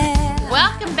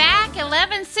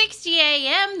1160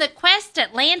 a.m., the Quest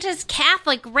Atlanta's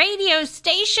Catholic radio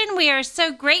station. We are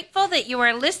so grateful that you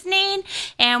are listening,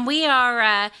 and we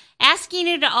are asking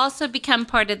you to also become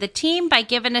part of the team by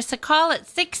giving us a call at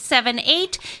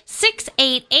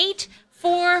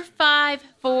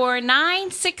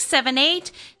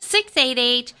 678-688-4549,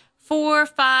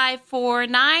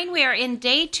 678-688-4549. We are in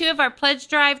day 2 of our pledge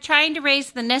drive, trying to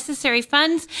raise the necessary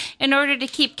funds in order to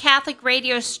keep Catholic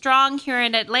radio strong here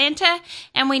in Atlanta,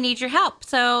 and we need your help.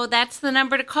 So that's the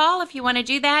number to call if you want to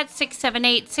do that,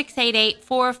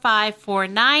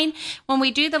 678-688-4549. When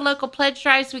we do the local pledge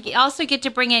drives, we also get to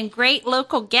bring in great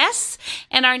local guests,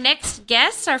 and our next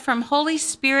guests are from Holy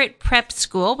Spirit Prep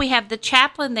School. We have the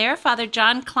chaplain there, Father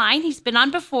John Klein. He's been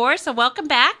on before, so welcome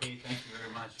back. Hey, thank you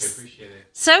very much. I appreciate it.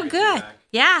 So good.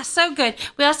 Yeah, so good.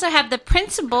 We also have the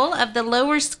principal of the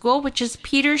lower school, which is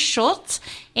Peter Schultz.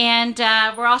 And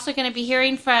we're also going to be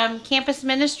hearing from campus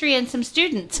ministry and some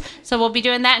students. So we'll be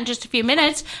doing that in just a few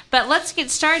minutes. But let's get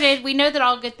started. We know that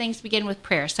all good things begin with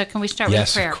prayer. So can we start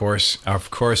with prayer? Yes, of course. Of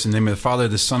course. In the name of the Father,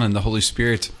 the Son, and the Holy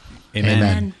Spirit. Amen.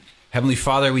 Amen. Heavenly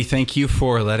Father, we thank you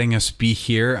for letting us be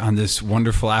here on this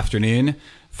wonderful afternoon,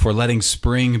 for letting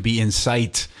spring be in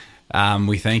sight.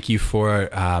 We thank you for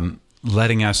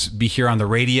letting us be here on the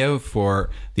radio,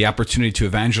 for the opportunity to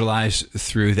evangelize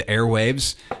through the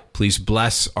airwaves. Please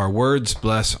bless our words,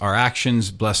 bless our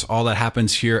actions, bless all that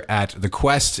happens here at the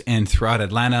Quest and throughout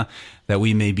Atlanta, that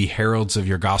we may be heralds of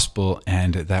your gospel,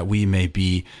 and that we may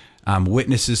be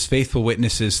witnesses, faithful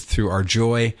witnesses, through our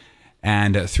joy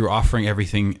and through offering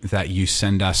everything that you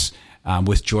send us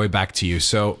with joy back to you.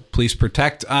 So please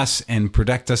protect us and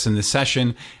protect us in this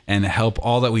session, and help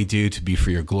all that we do to be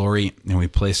for your glory. And we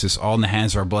place this all in the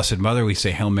hands of our Blessed Mother. We say,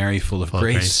 Hail Mary, full of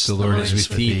grace, the Lord is with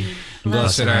thee.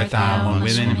 Blessed art thou among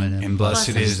women, and blessed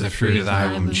is the fruit of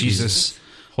thy womb, Jesus.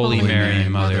 Holy Mary,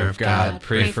 Mother of God,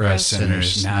 pray for us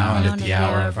sinners, now and at the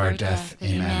hour of our death.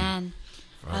 Amen.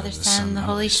 Father, Son, and the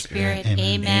Holy Spirit.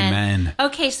 Amen. Amen.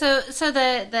 Okay, so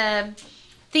the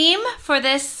theme for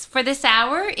this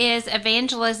hour is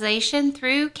evangelization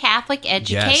through Catholic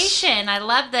education. Yes. I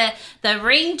love the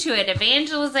ring to it,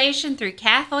 evangelization through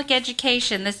Catholic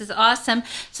education. This is awesome.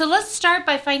 So let's start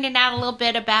by finding out a little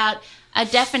bit about a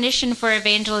definition for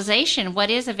evangelization. What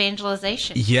is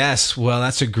evangelization? Yes, well,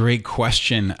 that's a great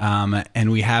question.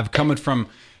 And we have, coming from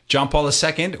John Paul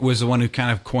II, was the one who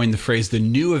kind of coined the phrase, the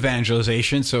new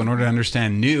evangelization. So in order to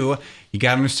understand new, you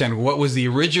got to understand what was the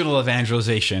original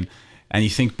evangelization. And you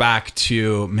think back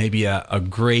to maybe a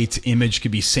great image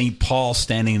could be St. Paul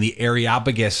standing in the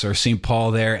Areopagus, or St.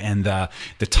 Paul there in the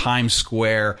Times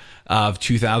Square of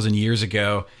 2,000 years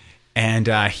ago. And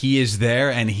he is there,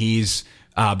 and he's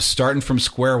starting from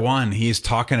square one. He is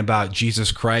talking about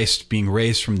Jesus Christ being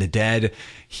raised from the dead.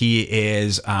 He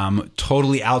is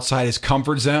totally outside his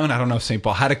comfort zone. I don't know if St.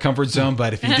 Paul had a comfort zone,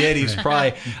 but if he did, he was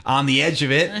probably on the edge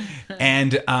of it.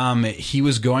 And he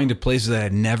was going to places that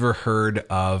had never heard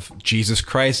of Jesus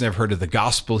Christ, never heard of the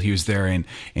gospel. He was there in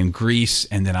Greece,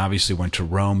 and then obviously went to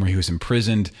Rome, where he was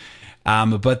imprisoned.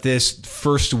 But this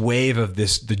first wave of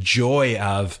the joy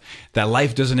of that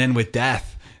life doesn't end with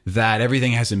death, that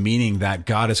everything has a meaning, that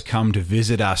God has come to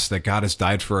visit us, that God has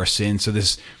died for our sins. So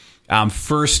this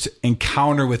first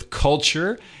encounter with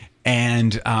culture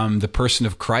and the person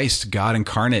of Christ, God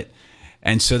incarnate.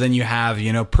 And so then you have,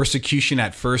 persecution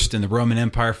at first in the Roman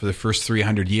Empire for the first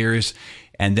 300 years.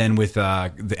 And then with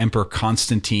the Emperor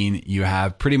Constantine, you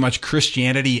have pretty much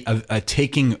Christianity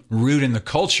taking root in the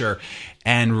culture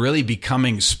and really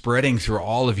spreading through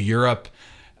all of Europe.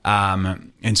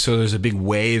 And so there's a big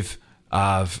wave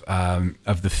of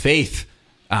the faith,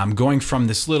 going from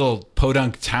this little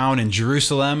podunk town in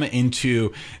Jerusalem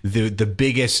into the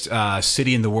biggest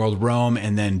city in the world, Rome,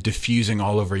 and then diffusing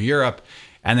all over Europe.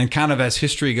 And then kind of as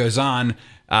history goes on,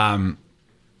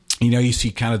 you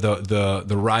see kind of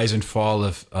the rise and fall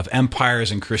of empires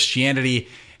and Christianity.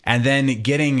 And then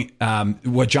getting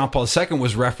what John Paul II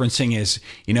was referencing is,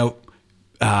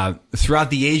 throughout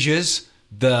the ages,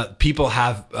 the people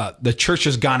have, the church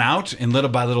has gone out, and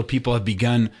little by little people have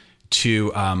begun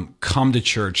to come to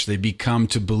church. They become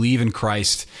to believe in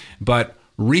Christ. But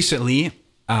recently,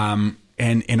 and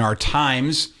in our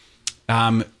times,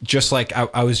 just like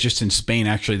I was just in Spain,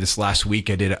 actually, this last week.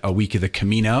 I did a week of the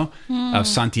Camino of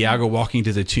Santiago, walking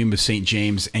to the tomb of St.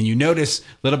 James. And you notice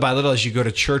little by little as you go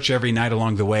to church every night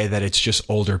along the way that it's just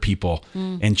older people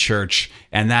in church.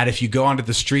 And that if you go onto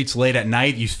the streets late at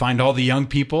night, you find all the young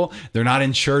people. They're not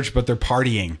in church, but they're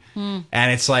partying.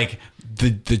 And it's like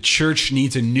the church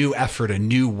needs a new effort, a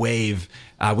new wave.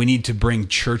 We need to bring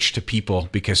church to people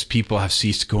because people have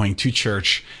ceased going to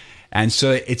church. And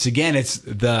so it's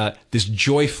this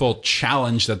joyful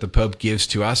challenge that the Pope gives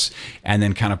to us, and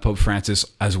then kind of Pope Francis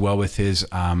as well with his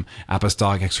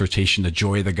apostolic exhortation, the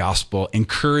joy of the gospel,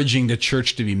 encouraging the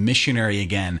church to be missionary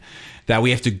again, that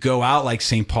we have to go out like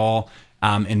St. Paul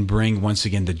and bring once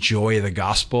again the joy of the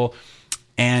gospel,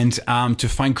 and to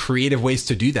find creative ways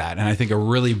to do that. And I think a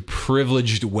really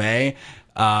privileged way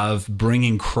of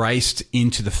bringing Christ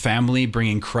into the family,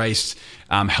 bringing Christ,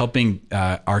 helping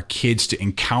our kids to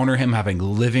encounter him, having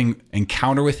living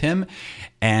encounter with him,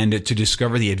 and to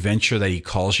discover the adventure that he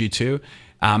calls you to,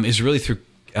 is really through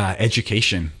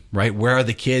education, right? Where are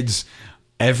the kids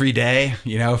every day?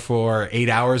 For 8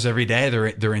 hours every day,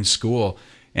 they're in school,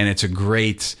 and it's a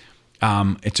great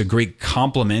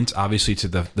complement, obviously, to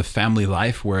the family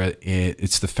life, where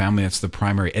it's the family that's the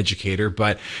primary educator.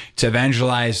 But to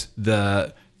evangelize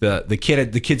the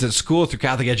kids at school through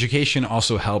Catholic education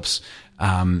also helps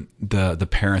the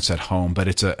parents at home. But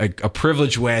it's a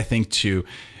privileged way, I think, to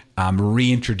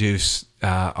reintroduce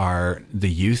the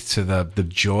youth to the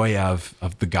joy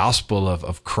of the gospel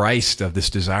of Christ, of this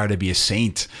desire to be a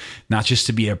saint, not just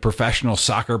to be a professional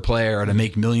soccer player or to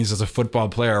make millions as a football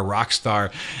player, a rock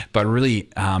star, but really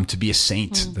to be a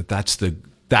saint.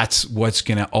 That's what's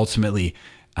going to ultimately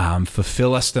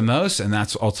fulfill us the most, and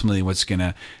that's ultimately what's going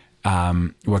to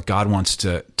what God wants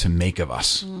to make of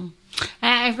us.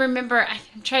 I remember,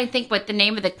 I'm trying to think what the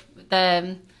name of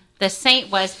the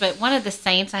saint was, but one of the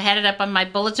saints, I had it up on my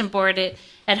bulletin board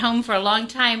at home for a long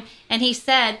time, and he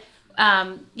said,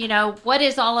 what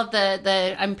is all of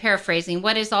the I'm paraphrasing,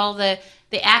 what is all the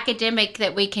academic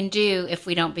that we can do if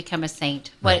we don't become a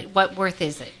saint? What worth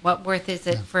is it? What worth is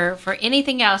it for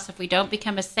anything else if we don't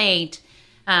become a saint?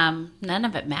 None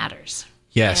of it matters.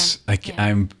 Yes,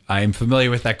 I'm familiar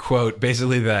with that quote.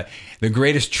 Basically, the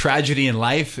greatest tragedy in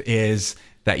life is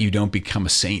that you don't become a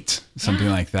saint, something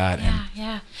like that.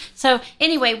 Yeah. So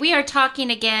anyway, we are talking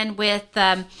again with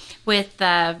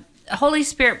Holy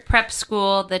Spirit Prep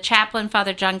School, the chaplain,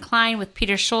 Father John Klein, with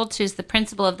Peter Schultz, who's the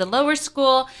principal of the lower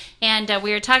school. And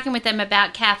we are talking with them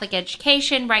about Catholic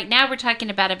education. Right now, we're talking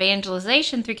about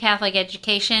evangelization through Catholic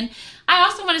education. I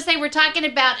also want to say we're talking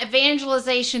about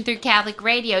evangelization through Catholic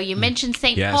radio. You mentioned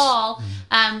St. Paul.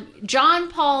 John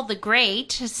Paul the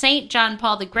Great, St. John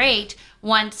Paul the Great,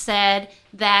 once said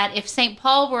that if St.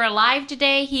 Paul were alive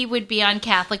today, he would be on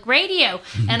Catholic radio.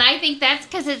 And I think that's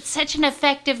because it's such an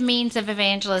effective means of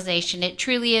evangelization. It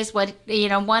truly is one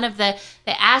of the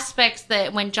aspects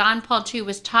that when John Paul II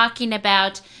was talking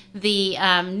about the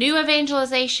new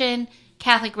evangelization,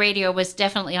 Catholic radio was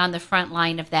definitely on the front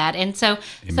line of that. And so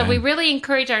we really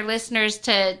encourage our listeners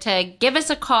to give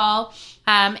us a call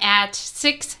at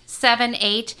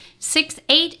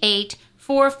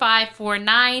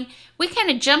 678-688-4549. We kind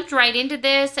of jumped right into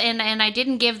this, and I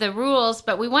didn't give the rules,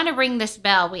 but we want to ring this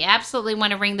bell. We absolutely want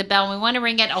to ring the bell, and we want to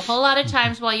ring it a whole lot of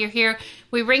times while you're here.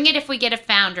 We ring it if we get a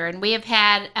founder, and we have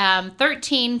had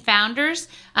 13 founders,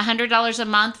 $100 a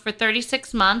month for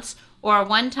 36 months, or a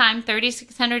one-time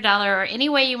 $3,600, or any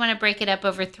way you want to break it up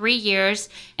over 3 years,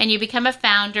 and you become a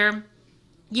founder.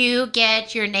 You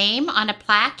get your name on a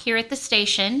plaque here at the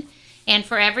station, and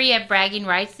forever you have bragging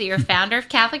rights that you're a founder of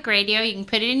Catholic Radio. You can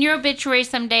put it in your obituary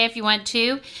someday if you want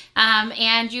to.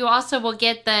 And you also will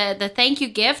get the thank you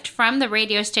gift from the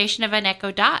radio station of an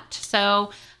Echo Dot. So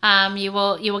you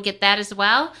will get that as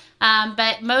well.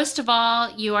 But most of all,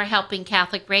 you are helping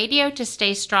Catholic Radio to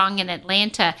stay strong in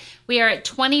Atlanta. We are at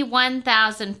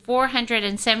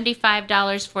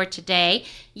 $21,475 for today.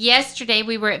 Yesterday,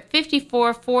 we were at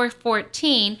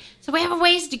 $54,414. So we have a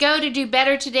ways to go to do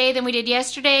better today than we did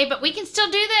yesterday, but we can still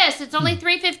do this. It's only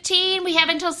 3:15. We have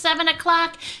until 7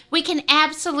 o'clock. We can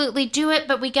absolutely do it,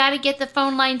 but we got to get the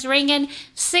phone lines ringing.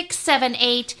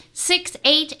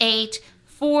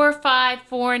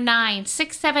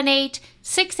 678-688-4549.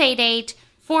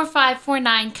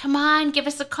 678-688-4549. Come on, give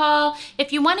us a call.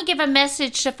 If you want to give a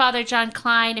message to Father John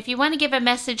Klein, if you want to give a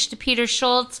message to Peter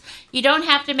Schultz, you don't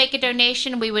have to make a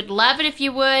donation. We would love it if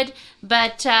you would,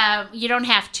 but you don't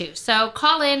have to. So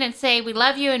call in and say we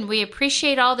love you and we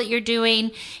appreciate all that you're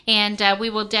doing, and we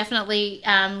will definitely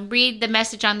read the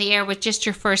message on the air with just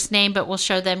your first name, but we'll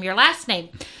show them your last name.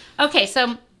 Okay,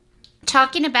 so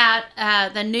talking about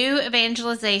the new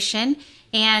evangelization,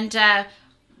 and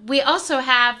we also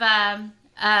have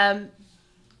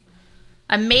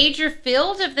a major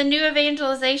field of the new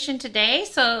evangelization today.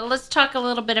 So let's talk a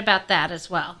little bit about that as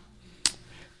well.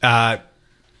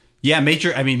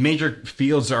 Major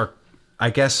fields are,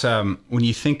 I guess, when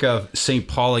you think of St.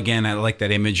 Paul, again, I like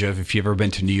that image of if you've ever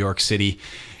been to New York City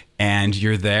and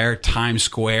you're there, Times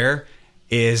Square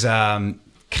is kind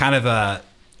of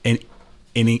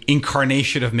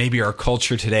incarnation of maybe our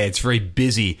culture today. It's very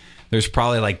busy. There's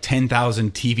probably like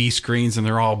 10,000 TV screens and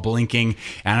they're all blinking.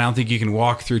 And I don't think you can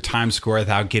walk through Times Square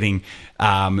without getting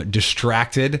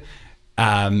distracted.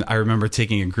 I remember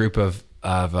taking a group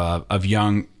of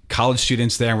young college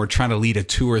students there, and we're trying to lead a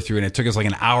tour through, and it took us like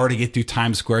an hour to get through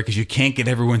Times Square because you can't get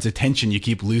everyone's attention. You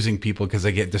keep losing people because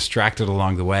they get distracted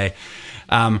along the way.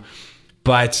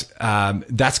 But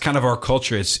that's kind of our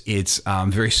culture. It's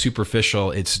very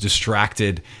superficial. It's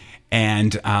distracted.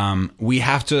 And we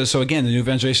have to, so again, the new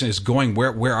evangelization is going,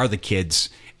 where are the kids?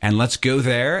 And let's go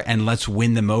there and let's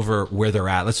win them over where they're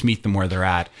at. Let's meet them where they're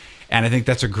at. And I think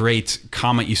that's a great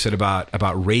comment you said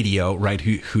about radio, right?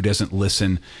 Who doesn't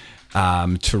listen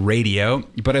to radio?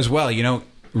 But as well,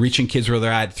 reaching kids where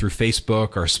they're at through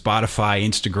Facebook or Spotify,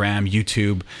 Instagram,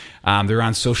 YouTube. They're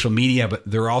on social media, but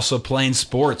they're also playing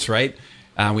sports, right?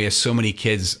 We have so many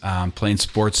kids playing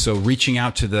sports. So reaching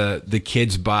out to the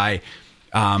kids by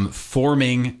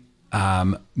forming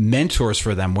mentors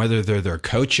for them, whether they're their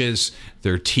coaches,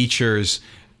 their teachers,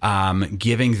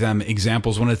 giving them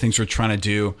examples. One of the things we're trying to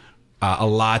do a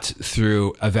lot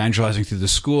through evangelizing through the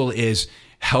school is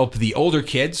help the older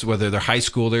kids, whether they're high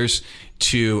schoolers,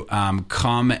 to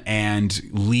come and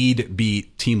be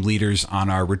team leaders on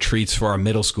our retreats for our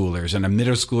middle schoolers, and our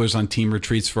middle schoolers on team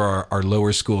retreats for our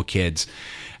lower school kids.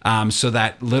 So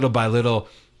that little by little,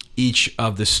 each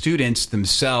of the students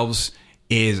themselves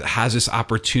has this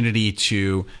opportunity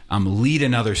to lead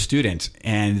another student,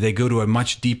 and they go to a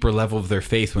much deeper level of their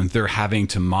faith when they're having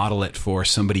to model it for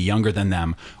somebody younger than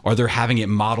them, or they're having it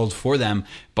modeled for them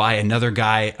by another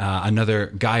guy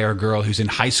or girl who's in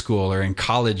high school or in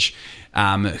college,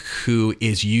 who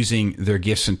is using their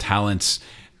gifts and talents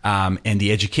and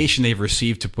the education they've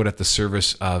received to put at the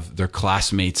service of their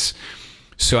classmates.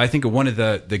 So I think one of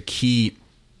the key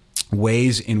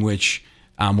ways in which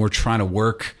we're trying to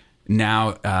work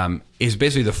now is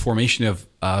basically the formation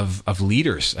of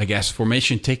leaders, I guess.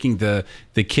 Formation, taking the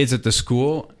kids at the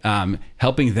school,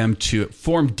 helping them to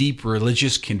form deep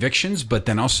religious convictions, but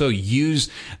then also use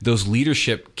those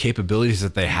leadership capabilities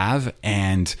that they have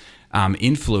and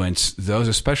influence those,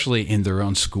 especially in their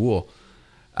own school.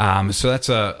 So that's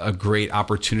a great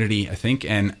opportunity, I think.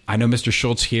 And I know Mr.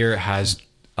 Schultz here has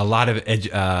a lot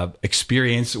of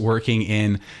experience working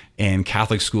in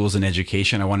Catholic schools and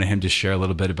education. I wanted him to share a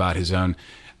little bit about his own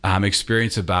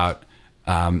experience about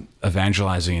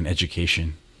evangelizing in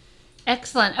education.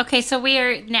 Excellent. Okay, so we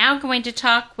are now going to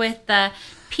talk with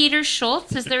Peter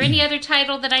Schultz. Is there any other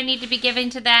title that I need to be giving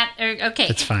to that? Okay,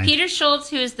 that's fine. Peter Schultz,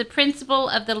 who is the principal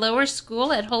of the lower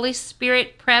school at Holy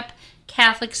Spirit Prep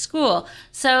Catholic School.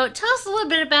 So tell us a little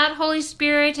bit about Holy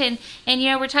Spirit, and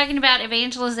we're talking about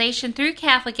evangelization through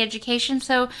Catholic education.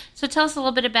 So tell us a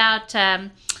little bit about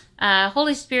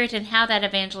Holy Spirit and how that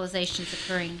evangelization is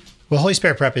occurring. Well, Holy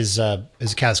Spirit Prep is a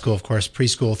Catholic school, of course,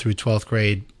 preschool through 12th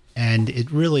grade, and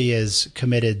it really is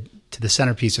committed to the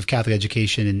centerpiece of Catholic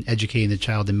education and educating the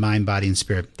child in mind, body, and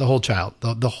spirit, the whole child,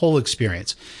 the whole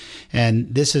experience.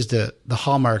 And this is the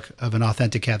hallmark of an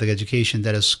authentic Catholic education,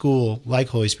 that a school like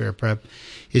Holy Spirit Prep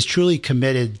is truly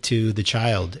committed to the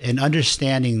child and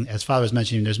understanding, as Father was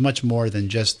mentioning, there's much more than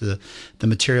just the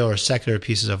material or secular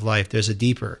pieces of life. There's a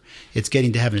deeper. It's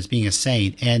getting to heaven. It's being a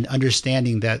saint, and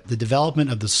understanding that the development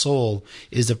of the soul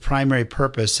is the primary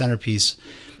purpose, centerpiece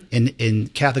in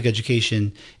Catholic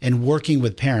education, and working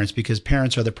with parents, because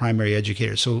parents are the primary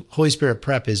educators. So Holy Spirit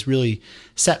Prep is really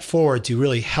set forward to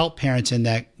really help parents in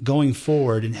that, going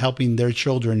forward and helping their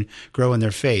children grow in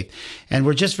their faith. And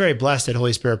we're just very blessed at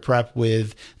Holy Spirit Prep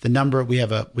with the number. We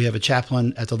have a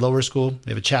chaplain at the lower school. We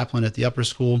have a chaplain at the upper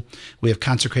school. We have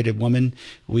consecrated women.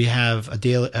 We have a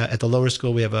daily at the lower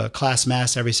school. We have a class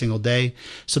mass every single day.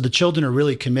 So the children are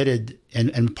really committed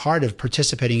and part of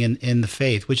participating in the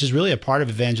faith, which is really a part of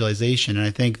evangelization. And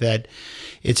I think that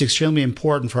it's extremely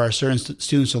important for our students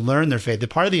to learn their faith. The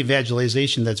part of the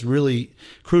evangelization that's really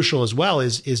crucial as well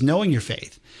is knowing your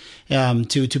faith.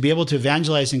 To be able to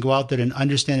evangelize and go out there and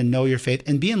understand and know your faith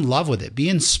and be in love with it, be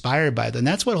inspired by it. And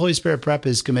that's what Holy Spirit Prep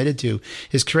is committed to,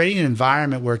 is creating an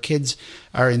environment where kids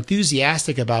are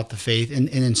enthusiastic about the faith and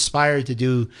inspired to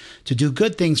do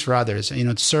good things for others,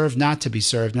 to serve, not to be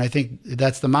served. And I think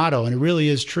that's the motto, and it really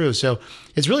is true. So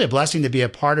it's really a blessing to be a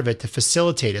part of it, to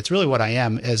facilitate. It's really what I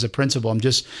am as a principal. I'm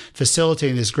just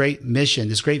facilitating this great mission,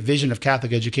 this great vision of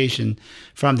Catholic education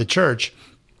from the Church,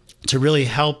 to really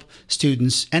help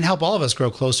students and help all of us grow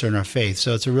closer in our faith.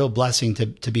 So it's a real blessing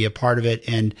to be a part of it,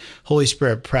 and Holy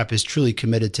Spirit Prep is truly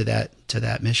committed to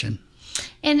that mission.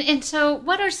 And so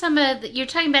what are some of you're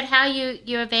talking about how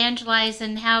you evangelize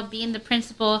and how being the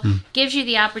principal gives you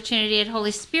the opportunity at Holy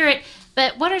Spirit,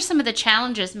 But what are some of the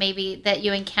challenges maybe that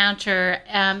you encounter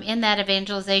in that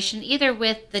evangelization, either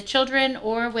with the children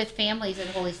or with families in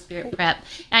Holy Spirit Prep?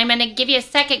 I'm going to give you a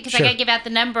second because I got to give out the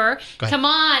number. Come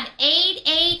on,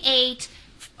 888.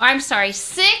 I'm sorry,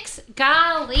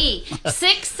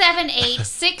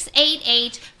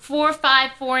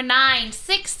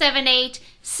 678-688-4549.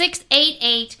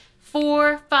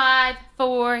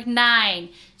 678-688-4549.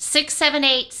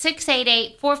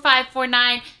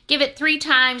 678-688-4549. Give it 3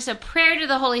 times. A prayer to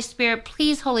the Holy Spirit.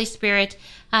 Please, Holy Spirit,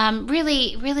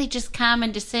 really just come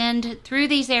and descend through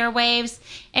these airwaves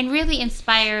and really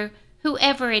inspire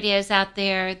whoever it is out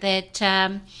there that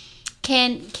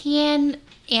can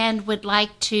and would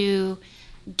like to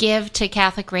give to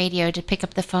Catholic Radio to pick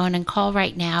up the phone and call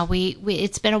right now.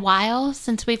 It's been a while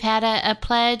since we've had a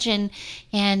pledge, and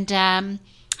I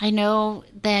know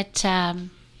that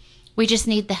we just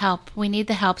need the help. We need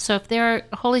the help. So if there are,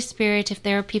 Holy Spirit, if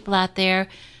there are people out there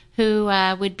who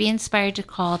would be inspired to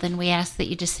call, then we ask that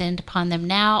you descend upon them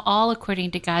now, all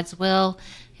according to God's will,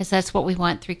 as that's what we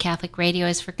want through Catholic Radio,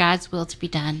 is for God's will to be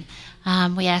done.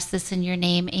 We ask this in your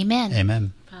name. Amen.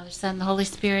 Amen. Father, Son, the Holy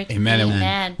Spirit. Amen.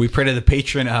 Amen. We pray to the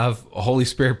patron of Holy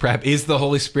Spirit Prep is the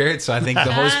Holy Spirit. So I think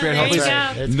the Holy Spirit helps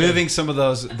us moving some of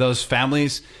those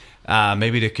families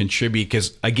maybe to contribute.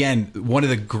 Because again, one of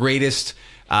the greatest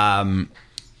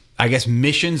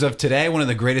missions of today, one of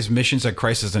the greatest missions that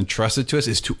Christ has entrusted to us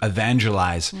is to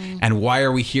evangelize. And why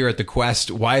are we here at the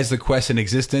Quest? Why is the Quest in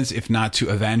existence if not to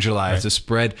evangelize, to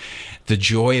spread the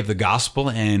joy of the gospel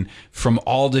and from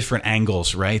all different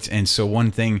angles, right? And so one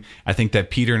thing I think that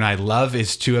Peter and I love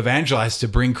is to evangelize, to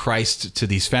bring Christ to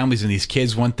these families and these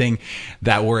kids. One thing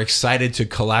that we're excited to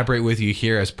collaborate with you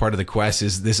here as part of the Quest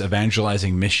is this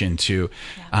evangelizing mission to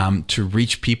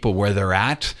reach people where they're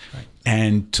at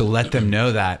and to let them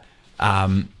know that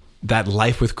that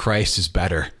life with Christ is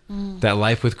better. That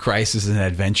life with Christ is an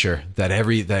adventure.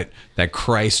 That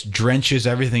Christ drenches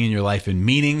everything in your life in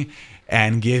meaning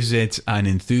and gives it an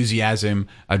enthusiasm,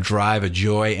 a drive, a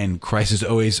joy. And Christ is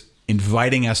always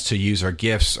inviting us to use our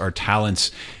gifts, our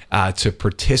talents, to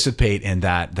participate in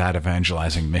that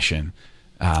evangelizing mission.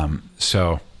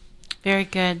 Very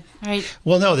good. All right.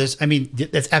 Well, no, that's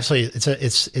absolutely,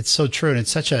 it's so true. And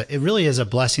it really is a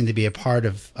blessing to be a part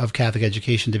of Catholic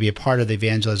education, to be a part of the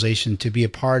evangelization, to be a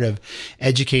part of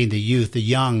educating the youth, the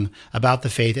young about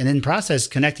the faith, and in process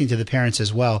connecting to the parents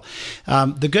as well.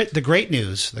 The great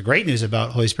news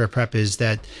about Holy Spirit Prep is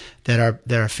that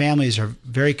our families are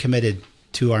very committed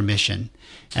to our mission.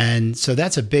 And so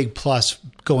that's a big plus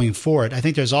going forward. I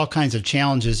think there's all kinds of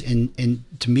challenges in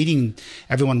to meeting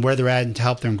everyone where they're at and to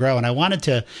help them grow. And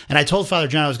I told Father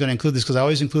John I was going to include this because I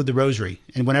always include the rosary.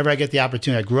 And whenever I get the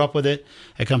opportunity, I grew up with it.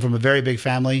 I come from a very big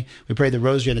family. We pray the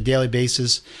rosary on a daily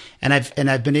basis. And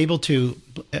I've been able to,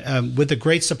 with the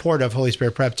great support of Holy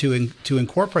Spirit Prep, to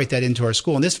incorporate that into our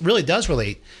school. And this really does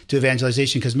relate to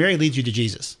evangelization because Mary leads you to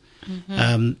Jesus.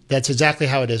 That's exactly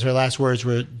how it is. Her last words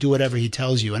were, do whatever he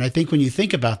tells you. And I think when you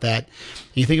think about that,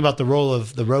 you think about the role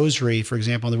of the rosary, for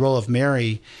example, and the role of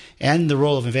Mary and the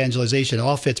role of evangelization, it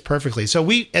all fits perfectly. So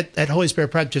we, at Holy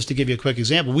Spirit Prep, just to give you a quick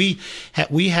example, we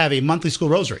have a monthly school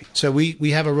rosary. So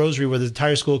we have a rosary where the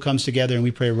entire school comes together and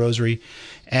we pray a rosary.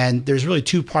 And there's really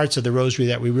 2 parts of the rosary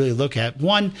that we really look at.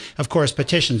 One, of course,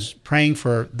 petitions, praying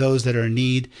for those that are in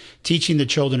need, teaching the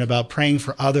children about praying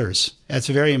for others. That's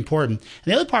very important.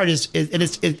 And the other part is,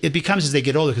 it becomes as they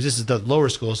get older, because this is the lower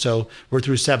school, so we're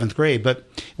through 7th grade. But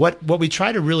what we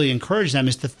try to really encourage them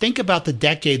is to think about the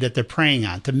decade that they're praying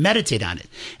on, to meditate on it.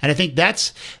 And I think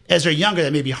that's, as they're younger,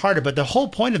 that may be harder. But the whole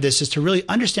point of this is to really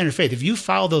understand your faith. If you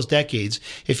follow those decades,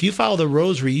 if you follow the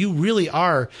rosary, you really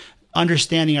are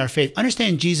understanding our faith,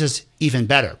 understanding Jesus even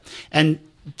better. And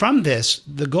from this,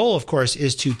 the goal, of course,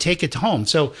 is to take it home.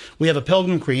 So we have a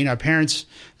Pilgrim Queen. Our parents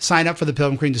sign up for the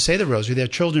Pilgrim Queen to say the rosary. Their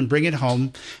children bring it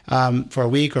home for a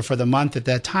week or for the month at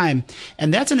that time.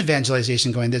 And that's an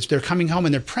evangelization going. They're coming home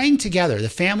and they're praying together. The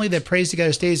family that prays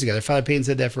together stays together. Father Peyton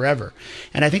said that forever.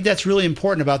 And I think that's really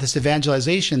important about this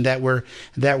evangelization, that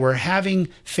we're having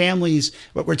families,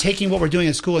 we're taking what we're doing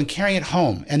at school and carrying it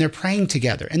home, and they're praying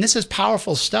together. And this is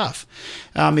powerful stuff.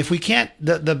 If we can't,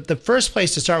 the first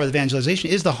place to start with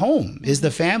evangelization is the home, is the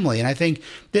family. And I think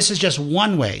this is just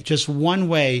one way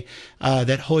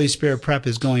that Holy Spirit Prep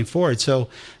is going forward. So,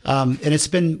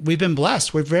 and we've been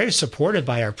blessed. We're very supported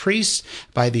by our priests,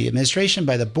 by the administration,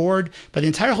 by the board, by the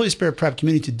entire Holy Spirit Prep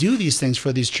community to do these things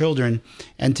for these children,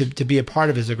 and to be a part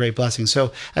of it is a great blessing.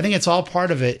 So I think it's all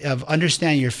part of it, of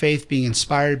understanding your faith, being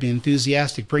inspired, being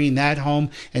enthusiastic, bringing that home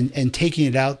and taking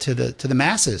it out to the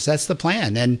masses. That's the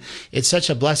plan. And it's such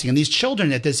a blessing. And these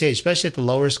children at this age, especially at the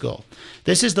lower school,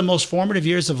 this is the most formative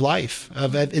years of life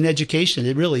in education.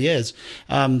 It really is.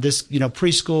 This,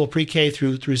 preschool, pre-K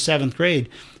through 7th grade.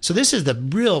 So this is the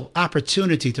real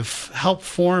opportunity to help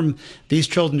form these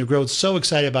children to grow so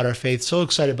excited about our faith, so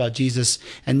excited about Jesus,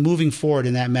 and moving forward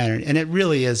in that manner. And it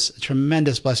really is a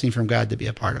tremendous blessing from God to be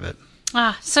a part of it.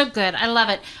 Ah, so good. I love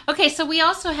it. Okay, so we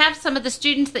also have some of the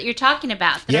students that you're talking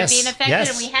about that are being affected,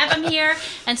 and we have them here.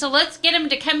 And so let's get them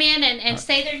to come in and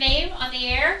say their name on the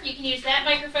air. You can use that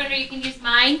microphone or you can use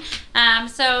mine.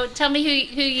 So tell me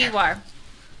who you are.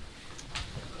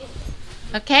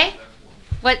 Okay?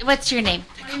 What's your name?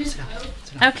 My name is Bo.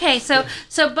 Okay, so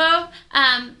Bo,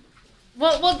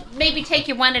 we'll maybe take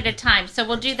you one at a time. So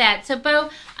we'll do that. So Bo,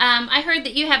 I heard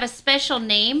that you have a special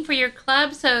name for your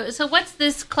club. So what's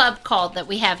this club called that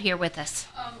we have here with us?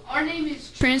 Our name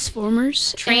is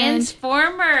Transformers.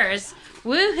 Transformers.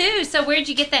 Woohoo! So where'd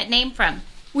you get that name from?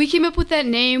 We came up with that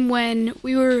name when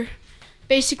we were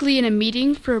basically in a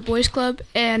meeting for a boys club,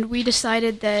 and we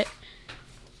decided that,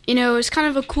 it's kind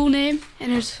of a cool name,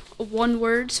 and it's one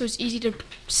word, so it's easy to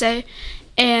say.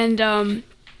 And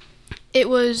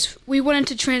we wanted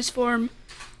to transform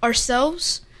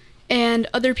ourselves and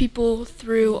other people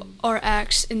through our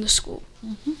acts in the school.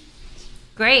 Mm-hmm.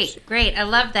 Great. I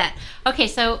love that. Okay,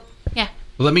 so, yeah.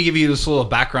 Well, let me give you this little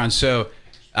background. So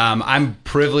I'm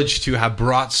privileged to have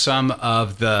brought some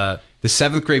of the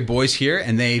 7th grade boys here,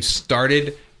 and they've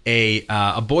started a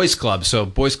boys club. So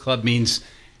boys club means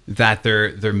that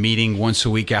they're meeting once a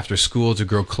week after school to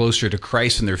grow closer to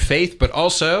Christ in their faith, but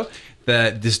also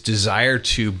this desire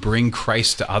to bring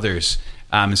Christ to others.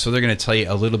 And so they're going to tell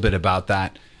you a little bit about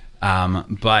that.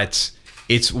 But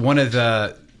it's one of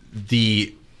I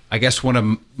guess one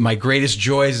of my greatest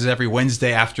joys is every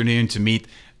Wednesday afternoon to meet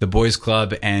the boys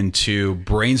club and to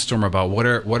brainstorm about what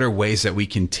are ways that we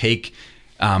can take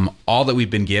all that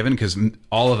we've been given, because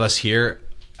all of us here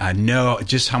know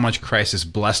just how much Christ has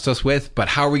blessed us with, but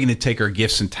how are we going to take our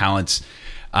gifts and talents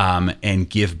and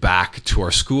give back to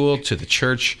our school, to the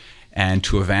church, and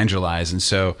to evangelize? And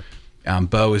so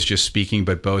Bo is just speaking,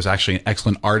 but Bo is actually an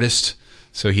excellent artist.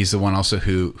 So he's the one also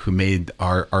who made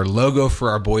our logo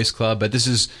for our boys club. But this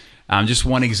is just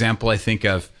one example, I think,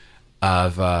 of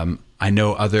I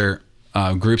know other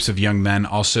groups of young men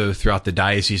also throughout the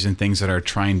diocese and things that are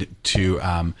trying to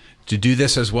do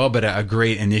this as well. But a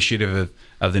great initiative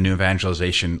of the new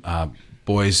evangelization,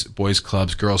 boys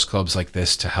clubs, girls clubs like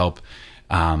this to help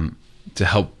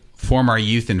form our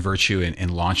youth in virtue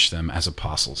and launch them as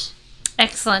apostles.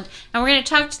 Excellent. And we're going to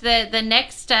talk to the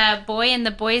next boy in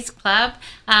the boys club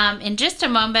in just a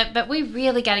moment, but we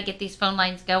really got to get these phone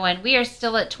lines going. We are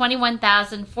still at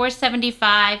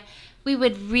 21,475. We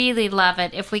would really love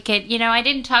it if we could. I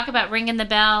didn't talk about ringing the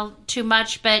bell too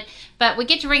much, but we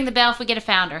get to ring the bell if we get a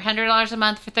founder. $100 a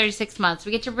month for 36 months.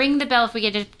 We get to ring the bell if we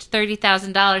get to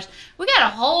 $30,000. We got a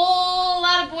whole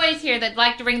lot of boys here that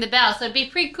like to ring the bell, so it'd be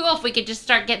pretty cool if we could just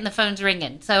start getting the phones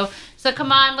ringing. So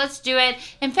come on, let's do it.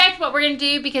 In fact, what we're going to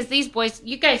do, because these boys,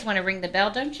 you guys want to ring the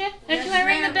bell, don't you? Don't you want to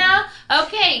ring the bell?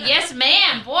 Okay, yes,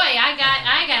 ma'am. Boy, I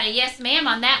got a yes, ma'am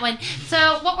on that one.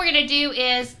 So what we're going to do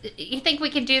is, you think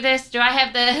we can do this? Do I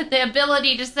have the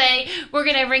ability to say we're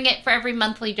going to ring it for every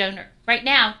monthly donor? Right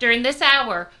now, during this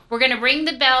hour, we're going to ring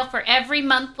the bell for every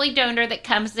monthly donor that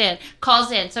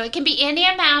calls in. So it can be any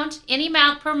amount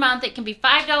per month. It can be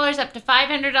 $5 up to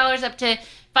 $500 up to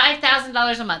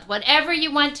 $5,000 a month. Whatever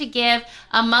you want to give,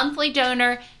 a monthly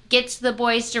donor gets the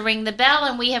boys to ring the bell.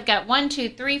 And we have got 1, 2,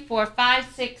 3, 4, 5,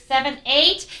 6, 7,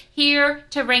 8 here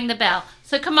to ring the bell.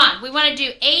 So come on, we want to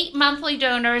do 8 monthly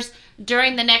donors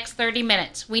during the next 30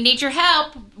 minutes. We need your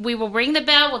help. We will ring the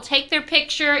bell. We'll take their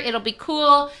picture. It'll be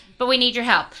cool, but we need your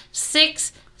help.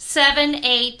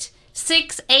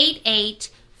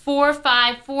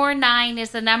 678-688-4549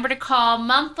 is the number to call.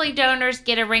 Monthly donors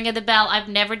get a ring of the bell. I've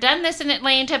never done this in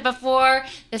Atlanta before.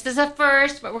 This is a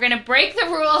first, but we're going to break the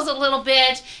rules a little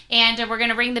bit, and we're going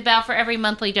to ring the bell for every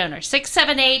monthly donor.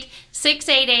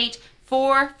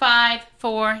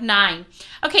 678-688-4549.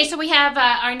 Okay, so we have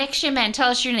our next young man. Tell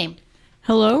us your name.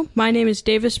 Hello, my name is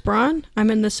Davis Braun. I'm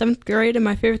in the 7th grade, and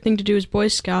my favorite thing to do is Boy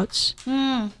Scouts.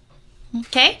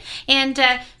 Okay, and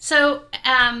so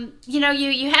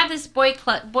you have this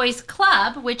boys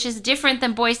club, which is different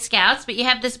than Boy Scouts, but you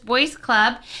have this boys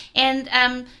club, and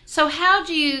so how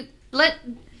do you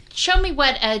show me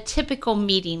what a typical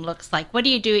meeting looks like. What do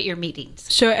you do at your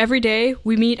meetings? So every day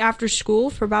we meet after school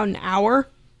for about an hour,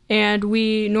 and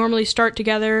we normally start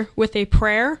together with a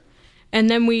prayer, and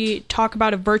then we talk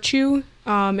about a virtue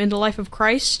in the life of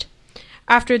Christ.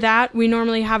 After that, we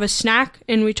normally have a snack,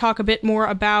 and we talk a bit more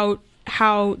about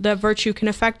how the virtue can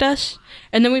affect us,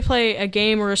 and then we play a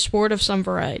game or a sport of some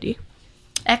variety.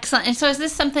 Excellent. And so is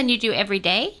this something you do every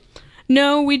day?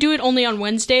 No, we do it only on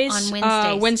Wednesdays. On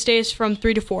Wednesdays. Wednesdays from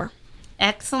 3 to 4.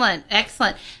 Excellent.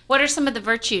 What are some of the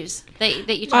virtues that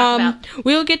you talk about?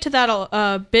 We'll get to that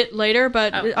a bit later,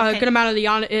 but okay. a good amount of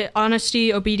the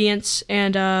honesty, obedience,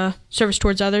 and service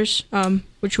towards others,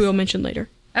 which we will mention later.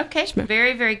 Okay,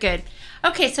 very, very good.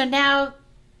 Okay, so now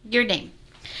your name.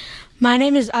 My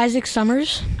name is Isaac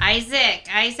Summers.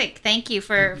 Isaac, thank you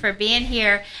for being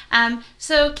here.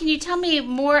 So can you tell me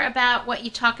more about what you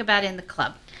talk about in the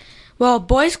club? Well,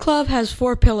 Boys Club has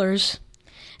 4 pillars,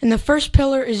 and the first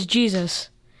pillar is Jesus.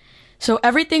 So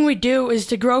everything we do is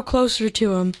to grow closer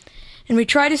to Him, and we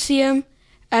try to see Him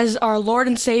as our Lord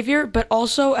and Savior, but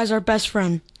also as our best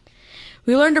friend.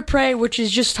 We learn to pray, which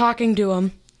is just talking to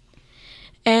Him,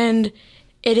 and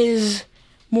it is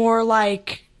more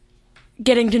like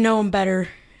getting to know Him better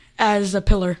as a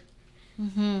pillar.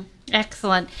 Mm-hmm.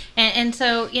 Excellent. And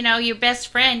so, your best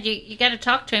friend, you got to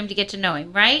talk to him to get to know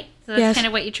him, right? So that's Yes. kind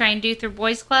of what you try and do through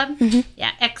Boys Club? Mm-hmm.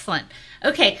 Yeah, excellent.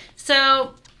 Okay,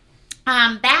 so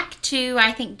back to,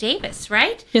 I think, Davis,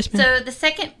 right? Yes, ma'am. So the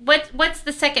second, what's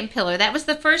the second pillar? That was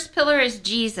the first pillar is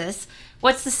Jesus.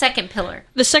 What's the second pillar?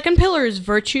 The second pillar is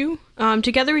virtue.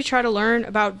 Together we try to learn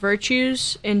about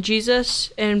virtues in Jesus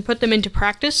and put them into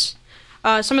practice.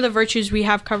 Some of the virtues we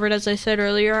have covered, as I said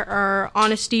earlier, are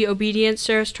honesty, obedience,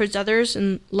 service towards others,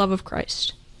 and love of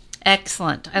Christ.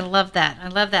 Excellent. I love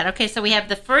that. Okay, so we have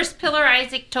the first pillar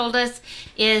Isaac told us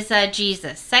is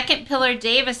Jesus. Second pillar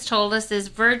Davis told us is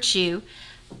virtue.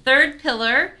 Third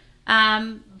pillar,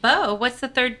 Bo, what's the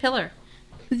third pillar?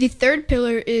 The third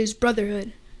pillar is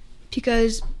brotherhood,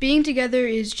 because being together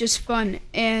is just fun,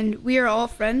 and we are all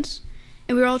friends,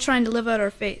 and we're all trying to live out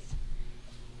our faith.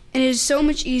 And it is so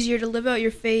much easier to live out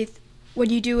your faith when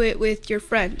you do it with your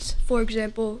friends. For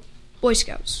example, Boys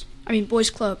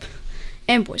Club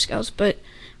and Boy Scouts. But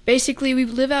basically, we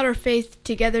live out our faith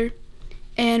together,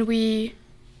 and we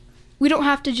don't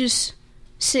have to just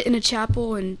sit in a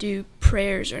chapel and do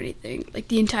prayers or anything, like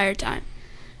the entire time.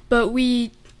 But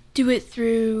we do it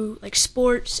through like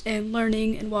sports and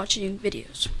learning and watching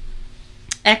videos.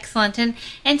 Excellent.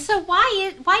 And so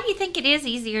why do you think it is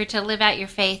easier to live out your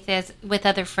faith as with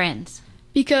other friends?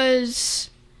 Because,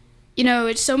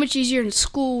 it's so much easier in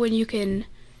school when you can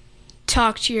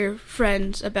talk to your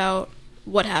friends about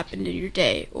what happened in your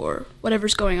day or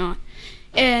whatever's going on.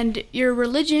 And your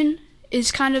religion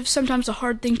is kind of sometimes a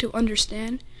hard thing to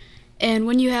understand. And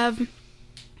when you have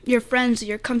your friends that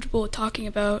you're comfortable with talking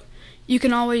about, you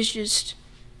can always it's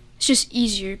just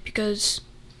easier because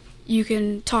you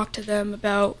can talk to them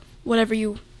about whatever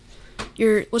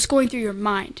what's going through your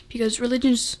mind, because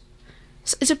it's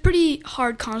a pretty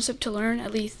hard concept to learn,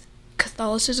 at least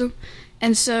Catholicism.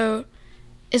 And so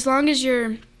as long as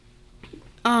you're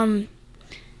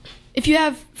if you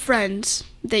have friends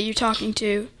that you're talking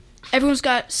to, everyone's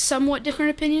got somewhat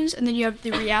different opinions, and then you have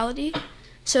the reality,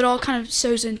 so it all kind of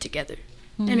sews in together.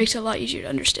 And it makes it a lot easier to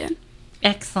understand.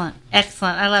 Excellent.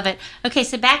 I love it. Okay,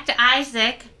 so back to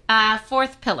Isaac,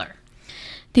 fourth pillar.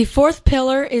 The fourth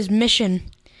pillar is mission.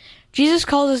 Jesus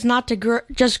calls us not to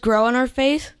just grow in our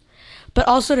faith, but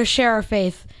also to share our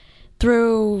faith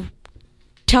through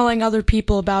telling other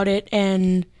people about it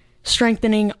and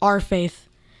strengthening our faith.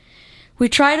 We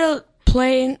try to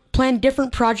plan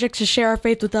different projects to share our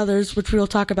faith with others, which we will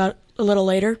talk about a little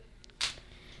later.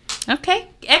 Okay,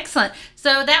 excellent.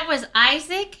 So that was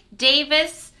Isaac,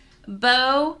 Davis,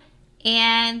 Bo,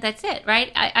 and that's it,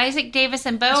 right? Isaac, Davis,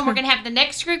 and Bo. And we're going to have the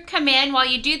next group come in. While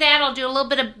you do that, I'll do a little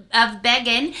bit of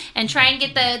begging and try and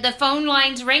get the phone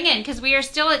lines ringing, because we are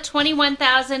still at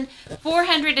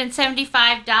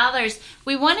 $21,475.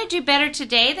 We want to do better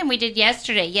today than we did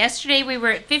yesterday. Yesterday, we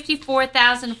were at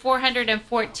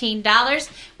 $54,414.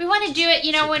 We want to do it,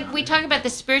 when we talk about the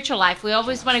spiritual life, we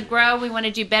always want to grow. We want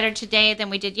to do better today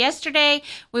than we did yesterday.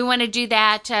 We want to do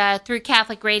that through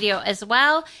Catholic Radio as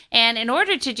well. And in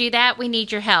order to do that, we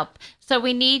need your help. So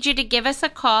we need you to give us a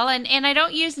call, and I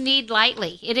don't use need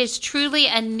lightly. It is truly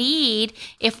a need.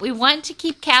 If we want to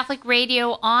keep Catholic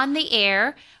Radio on the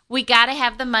air, we got to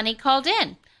have the money called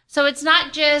in. So it's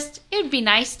not just, it would be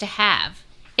nice to have.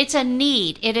 It's a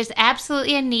need. It is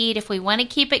absolutely a need. If we want to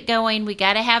keep it going, we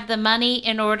got to have the money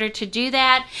in order to do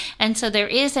that. And so there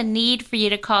is a need for you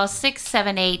to call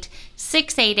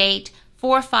 678-688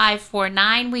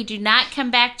 4549. We do not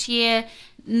come back to you.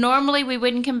 Normally, we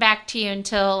wouldn't come back to you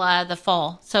until the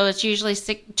fall. So it's usually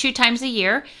 2 times a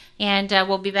year, and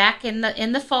we'll be back in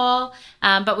the fall.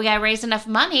 But we got to raise enough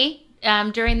money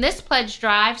during this pledge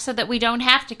drive so that we don't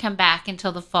have to come back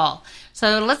until the fall.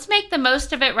 So let's make the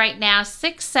most of it right now.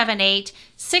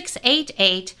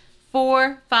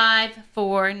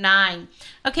 678-688-4549.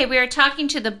 Okay, we are talking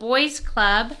to the Boys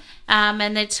Club,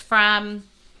 and it's from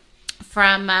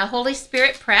Holy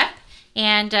Spirit Prep.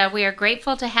 And we are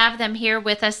grateful to have them here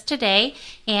with us today.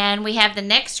 And we have the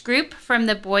next group from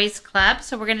the Boys Club.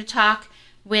 So we're going to talk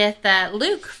with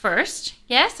Luke first.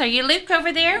 Yes? Are you Luke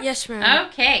over there? Yes, ma'am.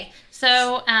 Okay.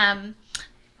 So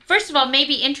first of all,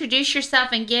 maybe introduce yourself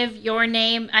and give your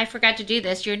name. I forgot to do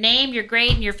this. Your name, your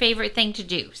grade, and your favorite thing to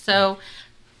do. So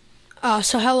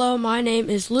hello, my name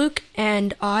is Luke,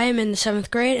 and I am in the 7th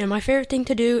grade, and my favorite thing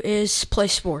to do is play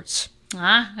sports.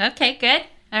 Okay, good.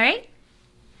 All right.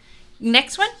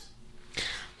 Next one.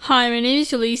 Hi, my name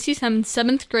is Ulysses. I'm in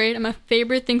 7th grade, and my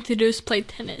favorite thing to do is play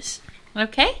tennis.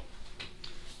 Okay.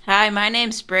 Hi, my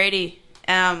name's Brady.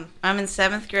 I'm in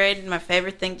 7th grade, and my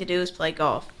favorite thing to do is play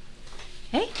golf.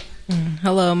 Okay.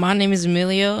 Hello, my name is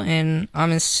Emilio, and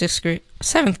I'm in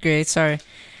 7th grade,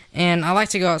 and I like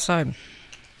to go outside.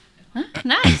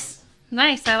 Nice.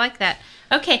 Nice. I like that.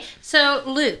 Okay, so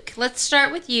Luke, let's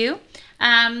start with you.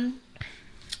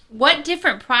 What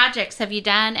different projects have you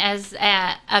done as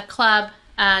a club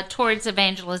towards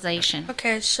evangelization?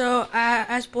 Okay, so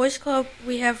as Boys Club,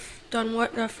 we have done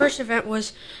what the first event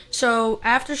was. So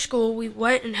after school, we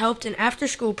went and helped an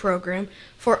after-school program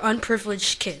for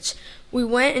unprivileged kids. We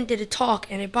went and did a talk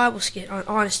and a Bible skit on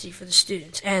honesty for the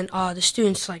students, and the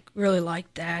students really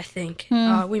liked that. I think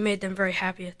we made them very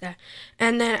happy with that.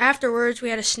 And then afterwards, we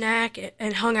had a snack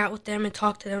and hung out with them and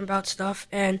talked to them about stuff,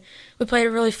 and we played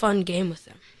a really fun game with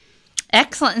them.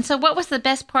 Excellent. And so what was the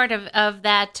best part of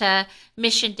that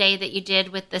mission day that you did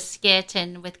with the skit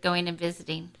and with going and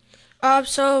visiting?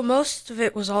 So most of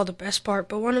it was all the best part,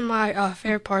 but one of my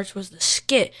favorite parts was the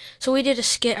skit. So we did a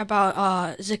skit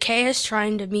about Zacchaeus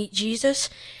trying to meet Jesus,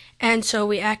 and so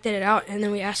we acted it out, and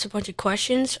then we asked a bunch of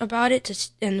questions about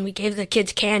it, and we gave the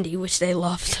kids candy, which they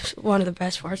loved. One of the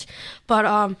best parts.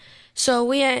 But so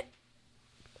we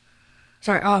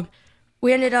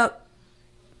ended up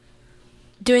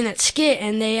doing that skit,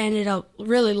 and they ended up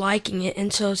really liking it,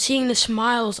 and so seeing the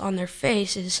smiles on their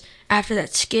faces after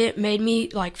that skit made me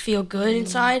feel good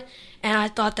inside, and I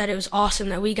thought that it was awesome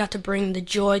that we got to bring the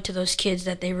joy to those kids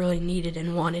that they really needed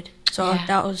and wanted. So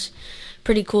that was a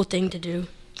pretty cool thing to do.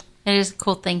 It is a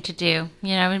cool thing to do.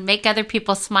 Make other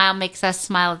people smile makes us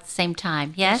smile at the same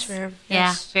time. Yes? Yes, ma'am. Yeah,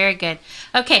 Yes. very good.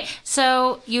 Okay,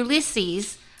 so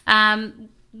Ulysses,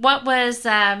 what was...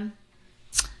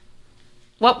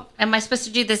 What am I supposed to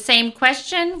do? The same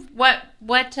question? What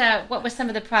was some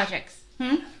of the projects?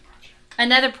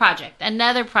 Another project.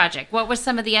 What were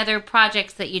some of the other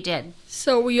projects that you did?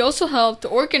 So we also helped to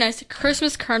organize a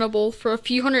Christmas carnival for a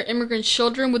few hundred immigrant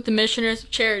children with the Missionaries of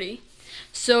Charity.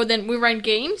 So then we ran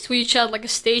games. We each had a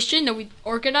station that we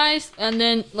organized, and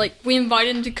then we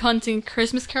invited them to come sing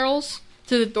Christmas carols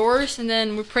to the doors, and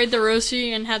then we prayed the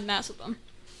rosary and had mass with them.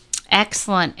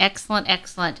 Excellent.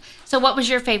 So what was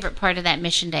your favorite part of that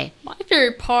mission day? My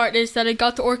favorite part is that I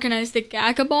got to organize the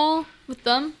Gaga Ball with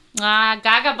them.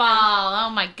 Gaga Ball. Oh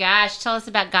my gosh. Tell us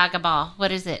about Gaga Ball.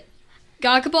 What is it?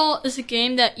 Gaga Ball is a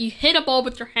game that you hit a ball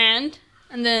with your hand,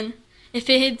 and then if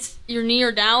it hits your knee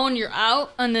or down, you're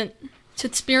out. And then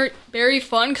it's very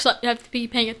fun because you have to be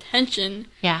paying attention.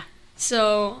 Yeah.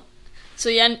 So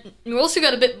yeah, and we also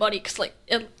got a bit muddy because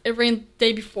it rained the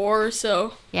day before,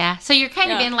 so. Yeah, so you're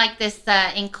kind of in this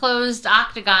enclosed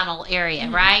octagonal area,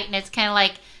 right? And it's kind of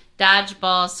like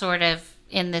dodgeball sort of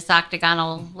in this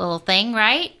octagonal little thing,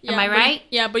 right? Yeah, Am I right?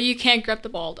 But you can't grab the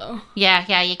ball, though.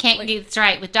 Yeah, you can't. That's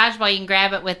right. With dodgeball, you can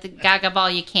grab it. With the Gaga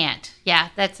Ball, you can't. Yeah,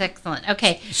 that's excellent.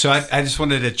 Okay. So I just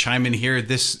wanted to chime in here.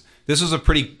 This was a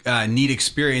pretty neat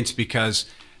experience because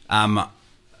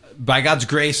by God's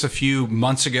grace, a few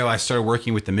months ago, I started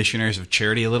working with the Missionaries of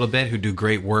Charity a little bit, who do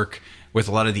great work with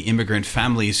a lot of the immigrant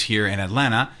families here in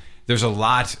Atlanta. There's a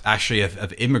lot, actually,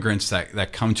 of immigrants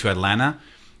that come to Atlanta.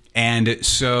 And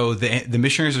so the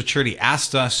Missionaries of Charity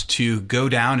asked us to go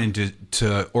down and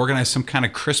to organize some kind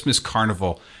of Christmas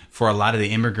carnival for a lot of the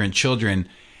immigrant children.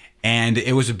 And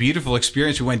it was a beautiful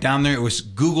experience. We went down there.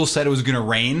 Google said it was going to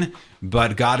rain,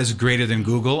 but God is greater than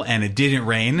Google, and it didn't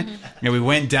rain. And we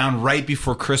went down right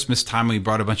before Christmas time. We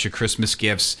brought a bunch of Christmas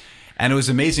gifts, and it was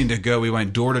amazing to go. We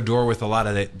went door to door with a lot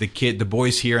of the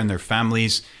boys here and their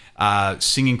families,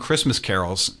 singing Christmas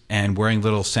carols and wearing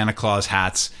little Santa Claus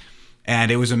hats.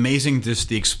 And it was amazing, just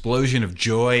the explosion of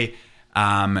joy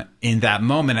in that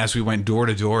moment as we went door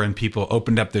to door and people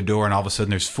opened up their door and all of a sudden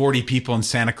there's 40 people in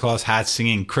Santa Claus hats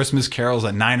singing Christmas carols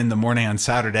at 9 a.m. on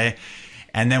Saturday.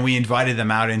 And then we invited them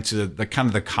out into the kind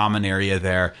of the common area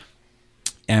there.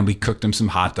 And we cooked them some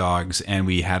hot dogs and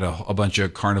we had a bunch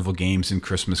of carnival games and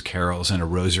Christmas carols and a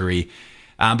rosary.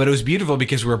 But it was beautiful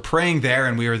because we were praying there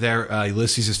and we were there.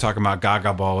 Ulysses is talking about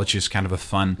Gaga Ball, which is kind of a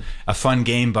fun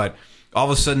game. But all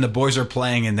of a sudden the boys are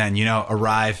playing and then,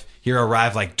 arrive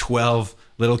like 12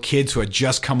 little kids who had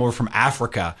just come over from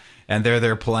Africa and they're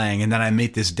there playing. And then I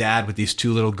meet this dad with these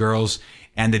 2 little girls.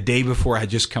 And the day before I had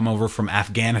just come over from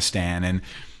Afghanistan. And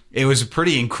it was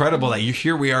pretty incredible that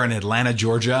here we are in Atlanta,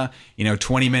 Georgia,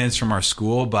 20 minutes from our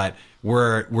school, but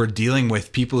we're dealing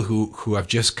with people who have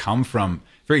just come from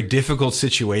very difficult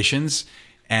situations.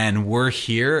 And we're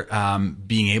here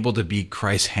being able to be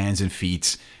Christ's hands and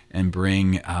feet and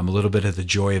bring a little bit of the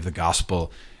joy of the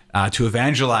gospel to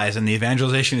evangelize. And the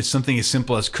evangelization is something as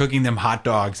simple as cooking them hot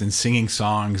dogs and singing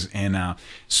songs and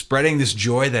spreading this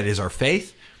joy that is our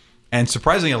faith. And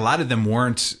surprisingly, a lot of them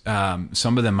weren't.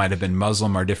 Some of them might have been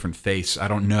Muslim or different faiths. I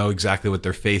don't know exactly what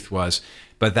their faith was.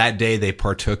 But that day they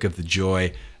partook of the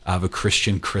joy of a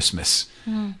Christian Christmas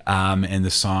and the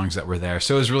songs that were there.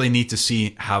 So it was really neat to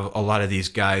see how a lot of these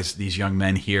guys, these young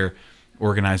men here,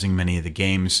 organizing many of the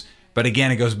games. But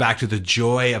again, it goes back to the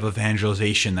joy of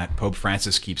evangelization that Pope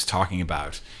Francis keeps talking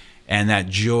about. And that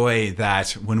joy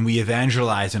that when we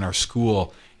evangelize in our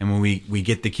school, and when we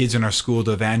get the kids in our school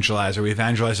to evangelize, or we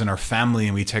evangelize in our family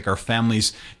and we take our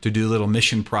families to do little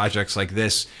mission projects like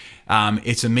this,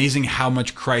 it's amazing how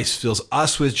much Christ fills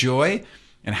us with joy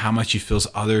and how much he fills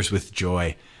others with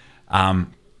joy. And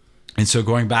so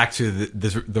going back to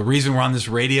the reason we're on this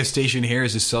radio station here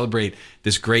is to celebrate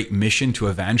this great mission to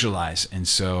evangelize. And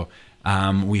so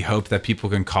we hope that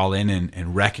people can call in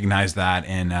and recognize that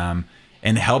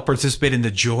and help participate in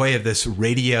the joy of this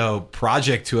radio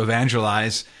project to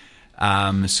evangelize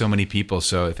so many people.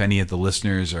 So if any of the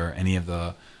listeners or any of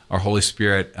our Holy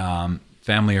Spirit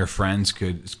family or friends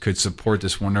could support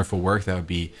this wonderful work, that would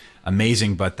be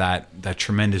amazing. But that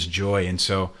tremendous joy. And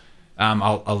so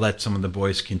I'll let some of the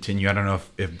boys continue. I don't know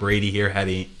if Brady here had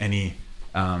any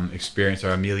experience, or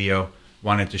Emilio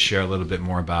wanted to share a little bit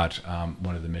more about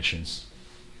one of the missions.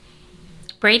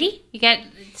 Brady, you got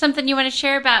something you want to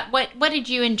share about what did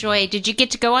you enjoy? Did you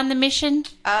get to go on the mission?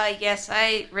 Yes,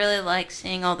 I really like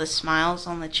seeing all the smiles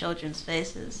on the children's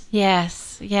faces.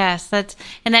 Yes,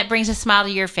 that brings a smile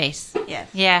to your face. Yes.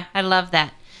 Yeah, I love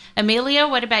that. Emilio,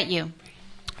 what about you?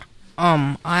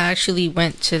 I actually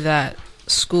went to that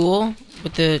school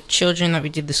with the children that we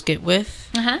did the skit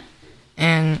with.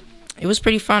 And it was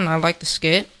pretty fun. I liked the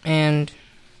skit, and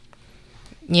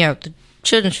the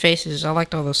children's faces, I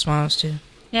liked all those smiles too.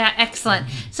 Yeah, excellent.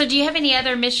 So do you have any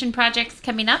other mission projects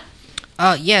coming up?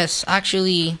 Yes,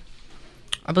 actually,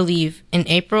 I believe in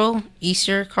April,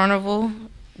 Easter Carnival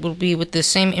will be with the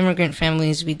same immigrant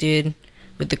families we did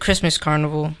with the Christmas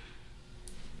Carnival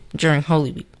during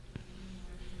Holy Week.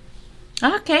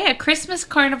 Okay, a Christmas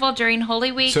Carnival during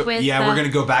Holy Week. So, we're going to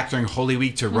go back during Holy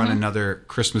Week to run another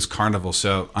Christmas Carnival.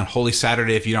 So on Holy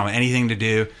Saturday, if you don't have anything to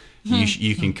do,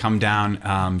 you can come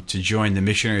down to join the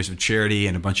Missionaries of Charity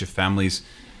and a bunch of families.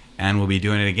 And we'll be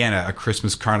doing it again, a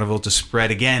Christmas Carnival to spread,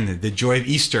 again, the joy of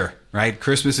Easter, right?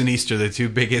 Christmas and Easter, the two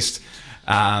biggest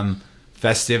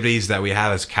festivities that we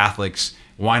have as Catholics.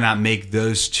 Why not make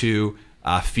those two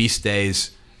feast days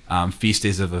of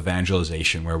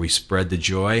evangelization, where we spread the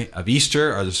joy of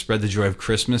Easter or spread the joy of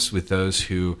Christmas with those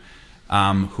who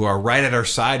are right at our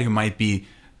side, who might be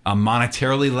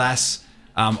monetarily less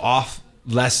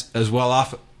as well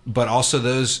off, but also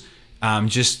those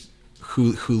just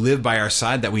who live by our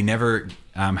side that we never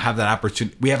have that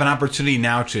opportunity. We have an opportunity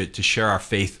now to share our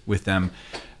faith with them,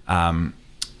 and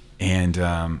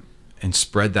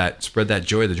spread that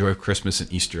joy, the joy of Christmas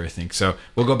and Easter, I think. So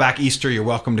we'll go back Easter. You're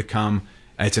welcome to come.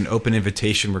 It's an open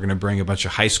invitation. We're going to bring a bunch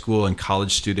of high school and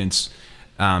college students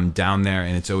down there,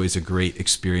 and it's always a great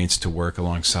experience to work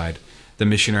alongside the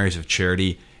Missionaries of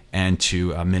Charity and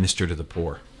to minister to the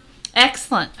poor.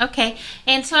 Excellent. Okay.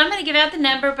 And so I'm going to give out the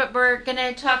number, but we're going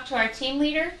to talk to our team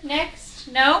leader next.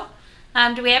 No?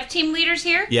 Do we have team leaders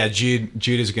here? Yeah,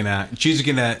 Jude's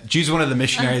one of the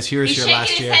missionaries. He was here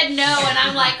last year. He's shaking his head no, and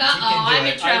I'm like, I'm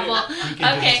in trouble.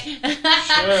 Okay.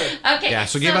 Sure. Okay. Yeah,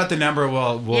 so give out the number.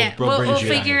 We'll bring Jude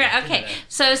figure it out. Okay.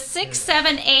 So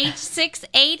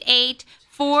 678-688-4444.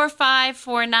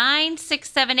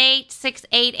 678-4549,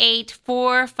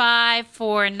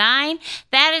 678-688-4549.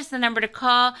 That is the number to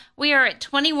call. We are at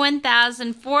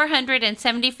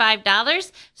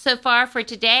 $21,475 so far for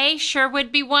today. Sure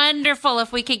would be wonderful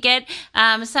if we could get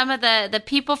some of the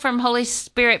people from Holy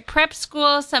Spirit Prep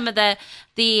School, some of the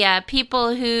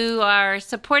people who are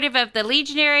supportive of the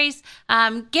Legionaries.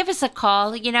 Give us a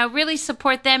call, really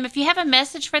support them. If you have a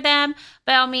message for them,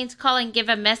 by all means, call and give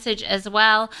a message as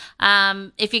well.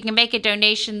 If you can make a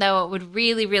donation, though, it would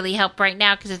really, really help right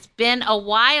now, because it's been a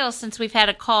while since we've had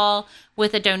a call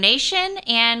with a donation,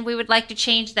 and we would like to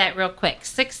change that real quick.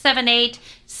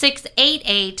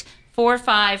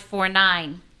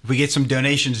 678-688-4549. If we get some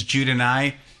donations, Jude and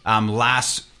I,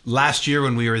 last year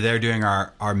when we were there doing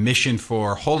our mission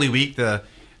for Holy Week, the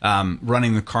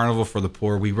running the carnival for the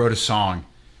poor, we wrote a song.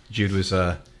 Jude's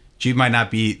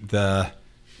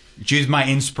my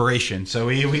inspiration. So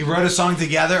we wrote a song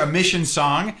together, a mission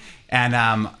song, and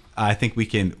I think we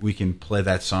can play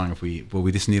that song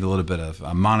we just need a little bit of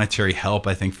monetary help,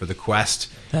 I think, for the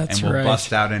quest. That's and we'll right.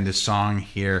 bust out into song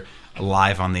here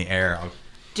live on the air.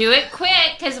 Do it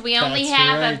quick, because we only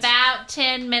have about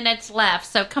 10 minutes left.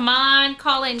 So come on,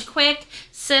 call in quick,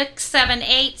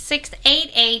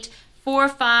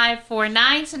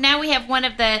 678-688-4549. So now we have one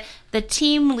of the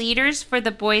team leaders for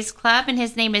the boys club, and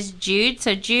his name is Jude.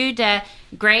 So Jude,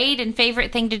 grade and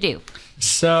favorite thing to do.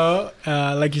 So,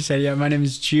 like you said, my name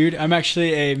is Jude. I'm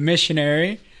actually a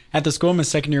missionary at the school. I'm a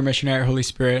second-year missionary at Holy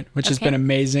Spirit, which has been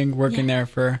amazing working there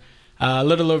for a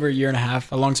little over a year and a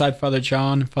half, alongside Father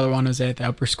John and Father Juan Jose at the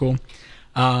upper school.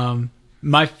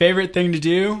 My favorite thing to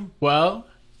do, well,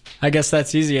 I guess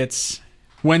that's easy. It's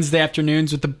Wednesday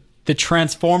afternoons with the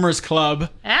Transformers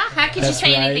Club. How could you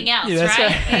say anything else,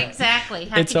 right? Exactly.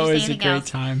 It's always a great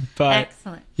time. But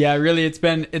excellent. Yeah, really, it's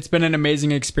been an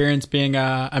amazing experience being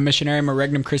a missionary. I'm a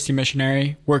Regnum Christi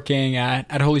missionary working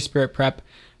at Holy Spirit Prep.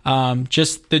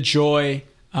 Just the joy,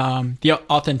 the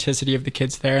authenticity of the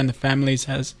kids there and the families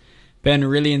has been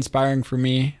really inspiring for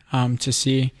me to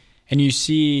see. And you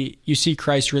see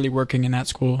Christ really working in that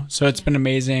school. So it's been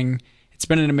amazing. It's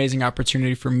been an amazing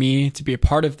opportunity for me to be a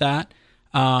part of that.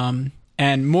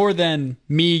 And more than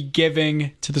me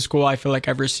giving to the school, I feel like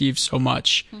I've received so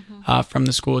much from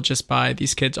the school just by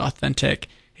these kids' authentic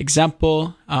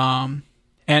example, and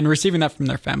receiving that from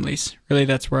their families. Really,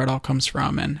 that's where it all comes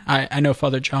from. And I know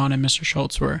Father John and Mr.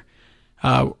 Schultz were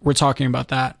talking about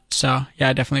that. So yeah,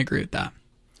 I definitely agree with that.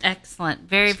 Excellent.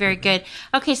 Very, very good.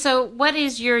 Okay, so what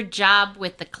is your job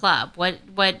with the club? What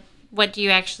do you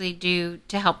actually do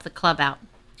to help the club out?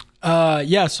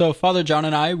 So Father John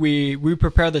and I, we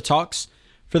prepare the talks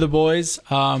for the boys,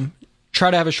 try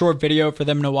to have a short video for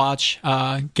them to watch,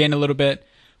 gain a little bit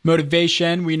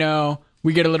motivation. We know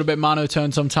we get a little bit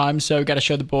monotone sometimes, so we got to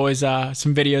show the boys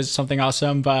some videos, something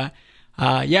awesome. But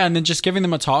and then just giving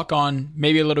them a talk on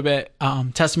maybe a little bit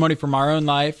testimony from our own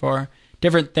life or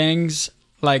different things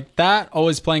like that.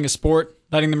 Always playing a sport,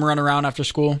 letting them run around after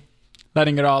school,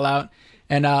 letting it all out,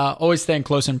 and always staying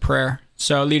close in prayer.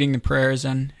 So leading the prayers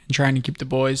and trying to keep the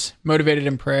boys motivated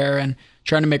in prayer and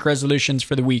trying to make resolutions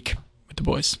for the week with the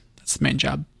boys. That's the main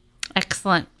job.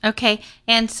 Excellent. Okay.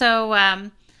 And so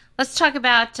let's talk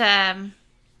about,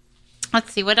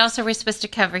 let's see, what else are we supposed to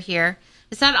cover here?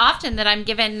 It's not often that I'm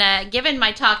given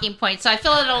my talking points, so I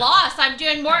feel at a loss. I'm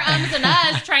doing more ums and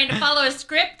uhs trying to follow a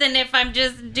script than if I'm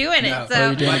just doing it. So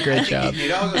you're doing a great job. It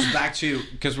all goes back to,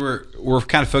 because we're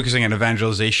kind of focusing on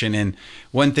evangelization, and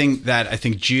one thing that I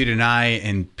think Jude and I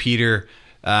and Peter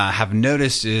have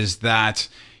noticed is that,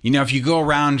 if you go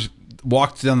around,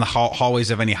 walk down the hallways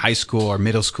of any high school or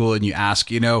middle school, and you ask,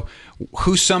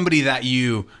 who's somebody that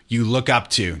you look up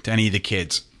to any of the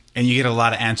kids? And you get a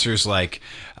lot of answers like,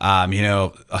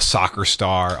 a soccer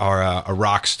star or a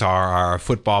rock star or a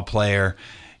football player.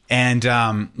 And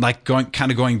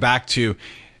going back to,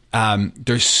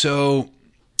 there's so,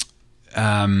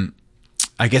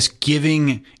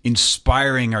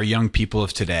 inspiring our young people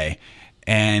of today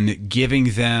and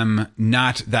giving them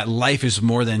not that life is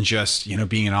more than just,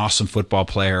 being an awesome football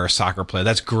player or a soccer player.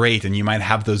 That's great. And you might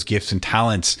have those gifts and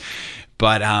talents.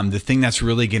 But the thing that's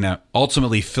really going to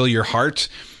ultimately fill your heart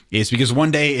is because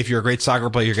one day, if you're a great soccer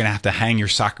player, you're going to have to hang your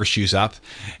soccer shoes up,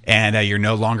 and you're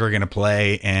no longer going to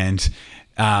play. And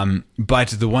but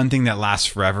the one thing that lasts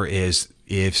forever is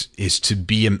to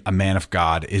be a man of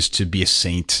God, is to be a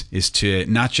saint, is to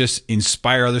not just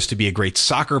inspire others to be a great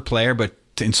soccer player, but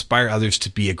to inspire others to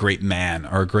be a great man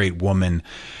or a great woman.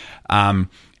 And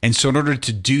so, in order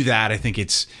to do that, I think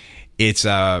it's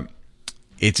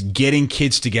it's getting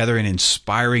kids together and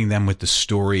inspiring them with the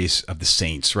stories of the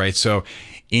saints, right? So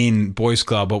in Boys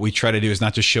Club, what we try to do is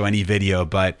not just show any video,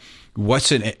 but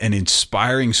what's an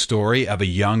inspiring story of a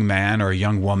young man or a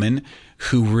young woman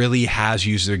who really has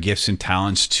used their gifts and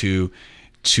talents to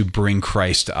bring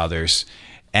Christ to others.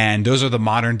 And those are the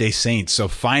modern day saints. So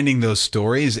finding those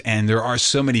stories, and there are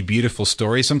so many beautiful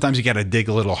stories. Sometimes you got to dig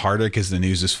a little harder because the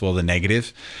news is full of the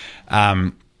negative.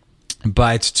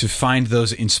 But to find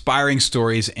those inspiring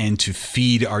stories and to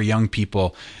feed our young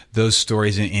people those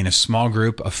stories in a small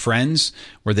group of friends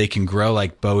where they can grow,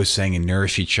 like Bo was saying, and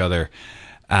nourish each other.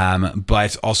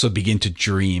 But also begin to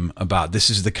dream about, this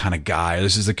is the kind of guy,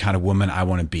 this is the kind of woman I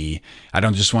want to be. I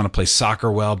don't just want to play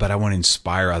soccer well, but I want to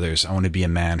inspire others. I want to be a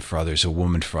man for others, a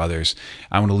woman for others.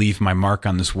 I want to leave my mark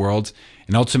on this world.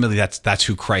 And ultimately, that's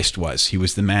who Christ was. He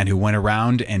was the man who went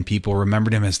around, and people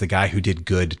remembered him as the guy who did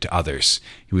good to others.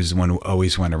 He was the one who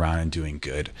always went around and doing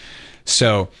good.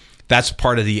 So that's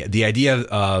part of the idea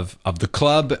of the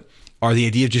club, or the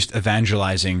idea of just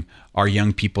evangelizing our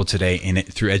young people today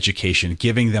through education,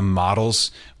 giving them models,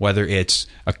 whether it's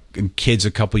kids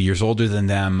a couple years older than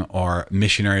them, or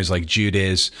missionaries like Jude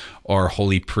is, or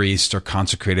holy priests or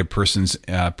consecrated persons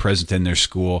present in their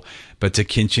school, but to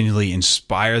continually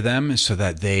inspire them so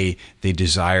that they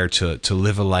desire to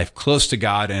live a life close to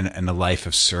God and a life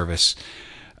of service.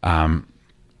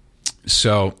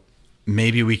 So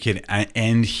maybe we could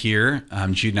end here.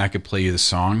 Jude and I could play you the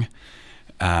song.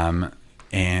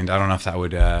 And I don't know if that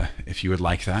would, if you would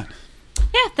like that.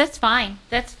 Yeah, that's fine.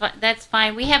 That's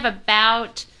fine. We have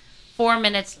about 4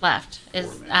 minutes left.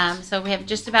 So we have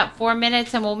just about 4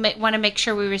 minutes, and we'll want to make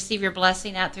sure we receive your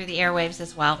blessing out through the airwaves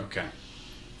as well. Okay.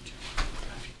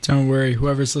 Don't worry.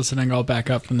 Whoever's listening, I'll back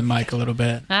up from the mic a little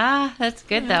bit. That's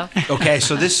good, though. Okay,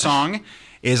 so this song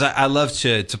is, I love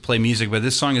to play music, but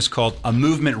this song is called A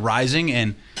Movement Rising,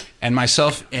 and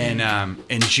myself and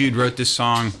Jude wrote this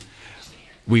song.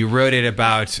 We wrote it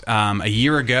about a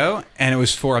year ago, and it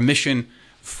was for a mission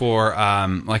for,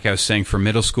 like I was saying, for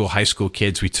middle school, high school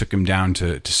kids. We took them down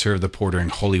to serve the poor during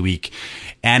Holy Week.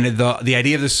 And the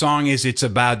idea of the song is it's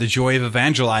about the joy of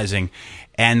evangelizing.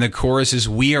 And the chorus is,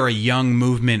 we are a young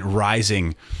movement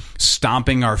rising,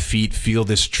 stomping our feet, feel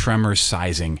this tremor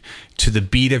sizing. To the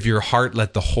beat of your heart,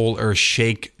 let the whole earth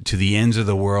shake. To the ends of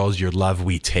the world, your love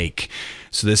we take.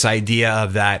 So this idea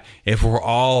of that, if we're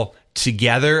all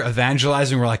together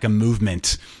evangelizing, we're like a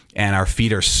movement, and our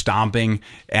feet are stomping,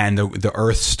 and the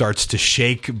earth starts to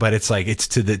shake. But it's like, it's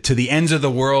to the ends of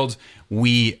the world,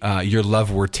 your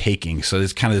love we're taking. So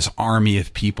there's kind of this army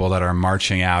of people that are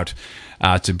marching out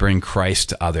to bring Christ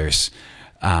to others.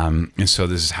 And so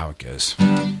this is how it goes.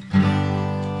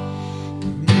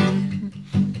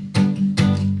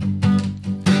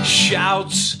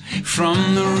 Shouts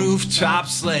from the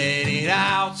rooftops, let it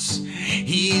out.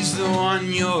 He's the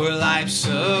one your life's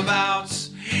about.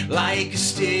 Like a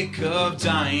stick of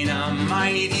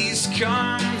dynamite, he's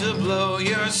come to blow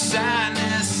your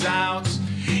sadness out.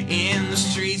 In the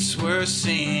streets we're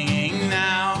singing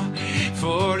now,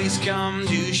 for he's come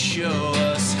to show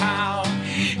us how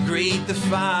great the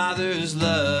Father's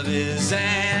love is,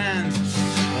 and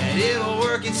it'll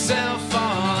work itself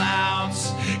all out.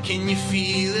 Can you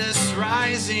feel us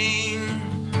rising?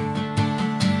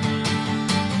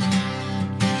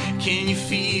 Can you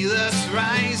feel us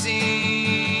rising?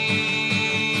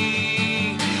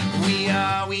 We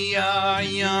are a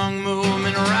young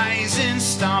movement rising,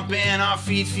 stomping our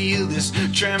feet, feel this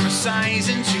tremor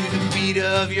sizing. To the beat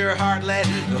of your heart, let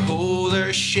the whole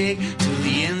earth shake. To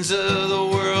the ends of the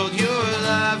world, your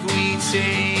love we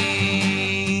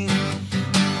take.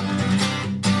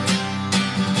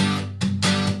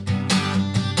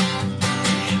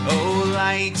 Oh,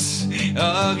 lights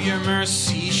of your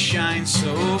mercy shine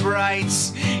so bright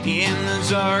in the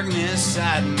darkness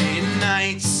at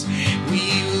midnight.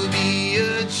 We will be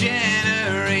a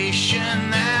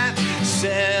generation that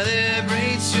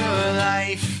celebrates your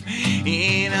life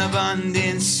in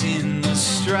abundance, in the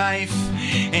strife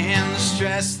and the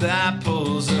stress that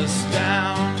pulls us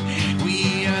down.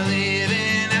 We are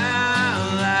living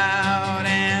out loud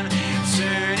and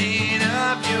turning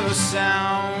up your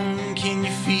sound. Can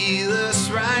you feel us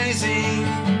rising?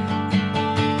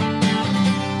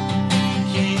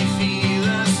 Can you feel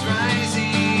us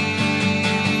rising?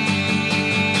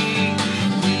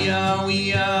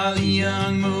 We are the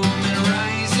young movement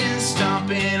rising,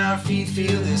 stomping our feet,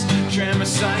 feel this tremor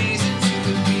sizing.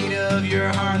 To the beat of your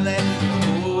heart, let the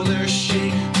whole earth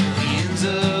shake. To the ends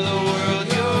of the world,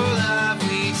 your love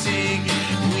we take.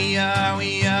 We are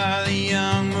the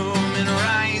young movement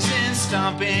rising,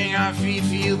 stomping our feet,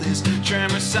 feel this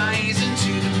tremor sizing.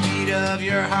 To the beat of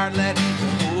your heart, let the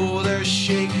whole earth earth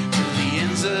shake. To the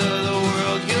ends of the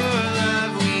world, your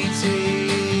love we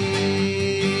take.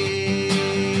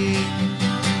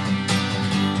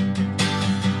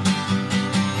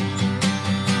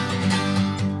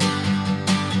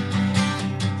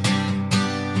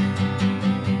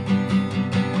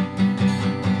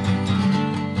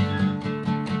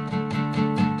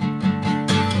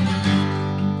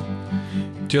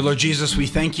 Dear Lord Jesus, we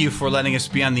thank you for letting us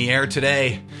be on the air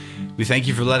today. We thank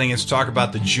you for letting us talk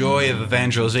about the joy of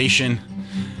evangelization,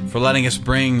 for letting us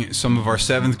bring some of our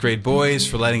 7th grade boys,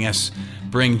 for letting us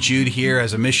bring Jude here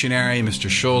as a missionary, Mr.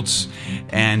 Schultz,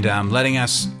 and letting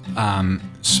us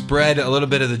spread a little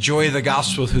bit of the joy of the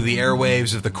gospel through the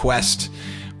airwaves of the Quest.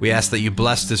 We ask that you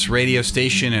bless this radio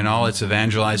station and all its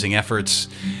evangelizing efforts,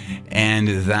 and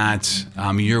that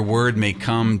your word may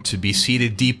come to be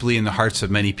seated deeply in the hearts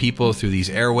of many people through these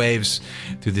airwaves,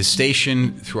 through this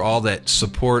station, through all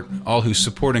who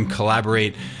support and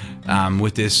collaborate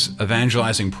with this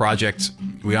evangelizing project.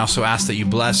 We also ask that you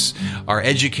bless our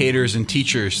educators and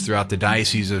teachers throughout the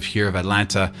diocese of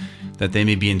Atlanta, that they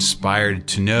may be inspired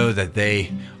to know that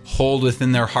they hold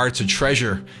within their hearts a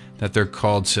treasure that they're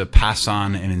called to pass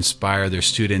on and inspire their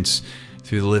students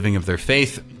through the living of their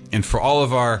faith. And for all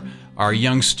of our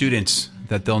young students,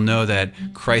 that they'll know that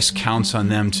Christ counts on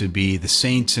them to be the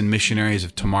saints and missionaries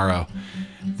of tomorrow,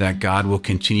 that God will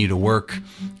continue to work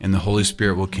and the Holy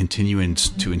Spirit will continue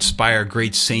to inspire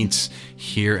great saints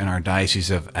here in our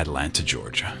Diocese of Atlanta,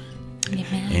 Georgia.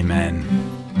 Amen. Amen.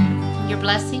 Your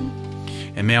blessing.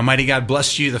 And may Almighty God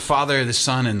bless you, the Father, the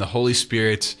Son, and the Holy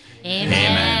Spirit.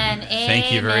 Amen.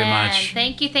 Thank you very much.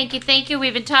 Thank you.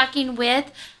 We've been talking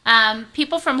with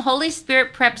people from Holy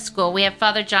Spirit Prep School. We have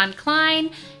Father John Klein,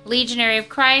 Legionary of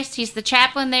Christ. He's the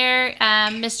chaplain there.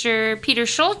 Mr. Peter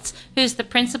Schultz, who's the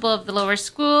principal of the lower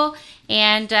school.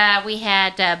 And we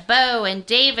had Bo and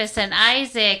Davis and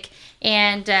Isaac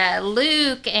and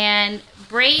Luke and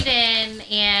Braden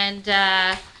and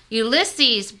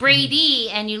Ulysses,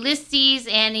 Brady and Ulysses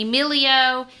and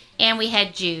Emilio. And we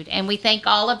had Jude. And we thank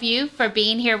all of you for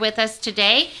being here with us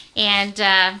today. And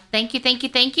thank you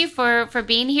for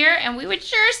being here. And we would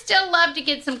sure still love to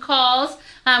get some calls.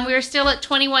 We are still at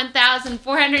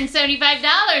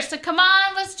 $21,475. So come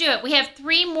on, let's do it. We have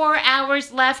 3 more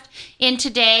hours left in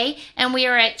today. And we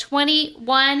are at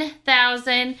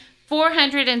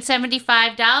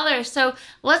 $21,475. So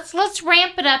let's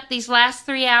ramp it up these last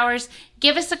 3 hours.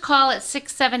 Give us a call at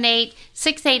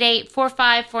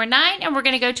 678-688-4549, and we're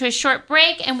going to go to a short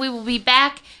break, and we will be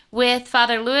back with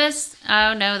Father Louis.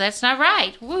 Oh, no, that's not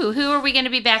right. Woo, who are we going to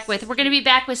be back with? We're going to be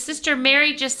back with Sister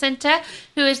Mary Jacinta,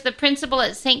 who is the principal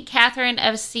at St. Catherine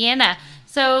of Siena.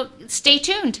 So stay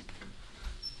tuned.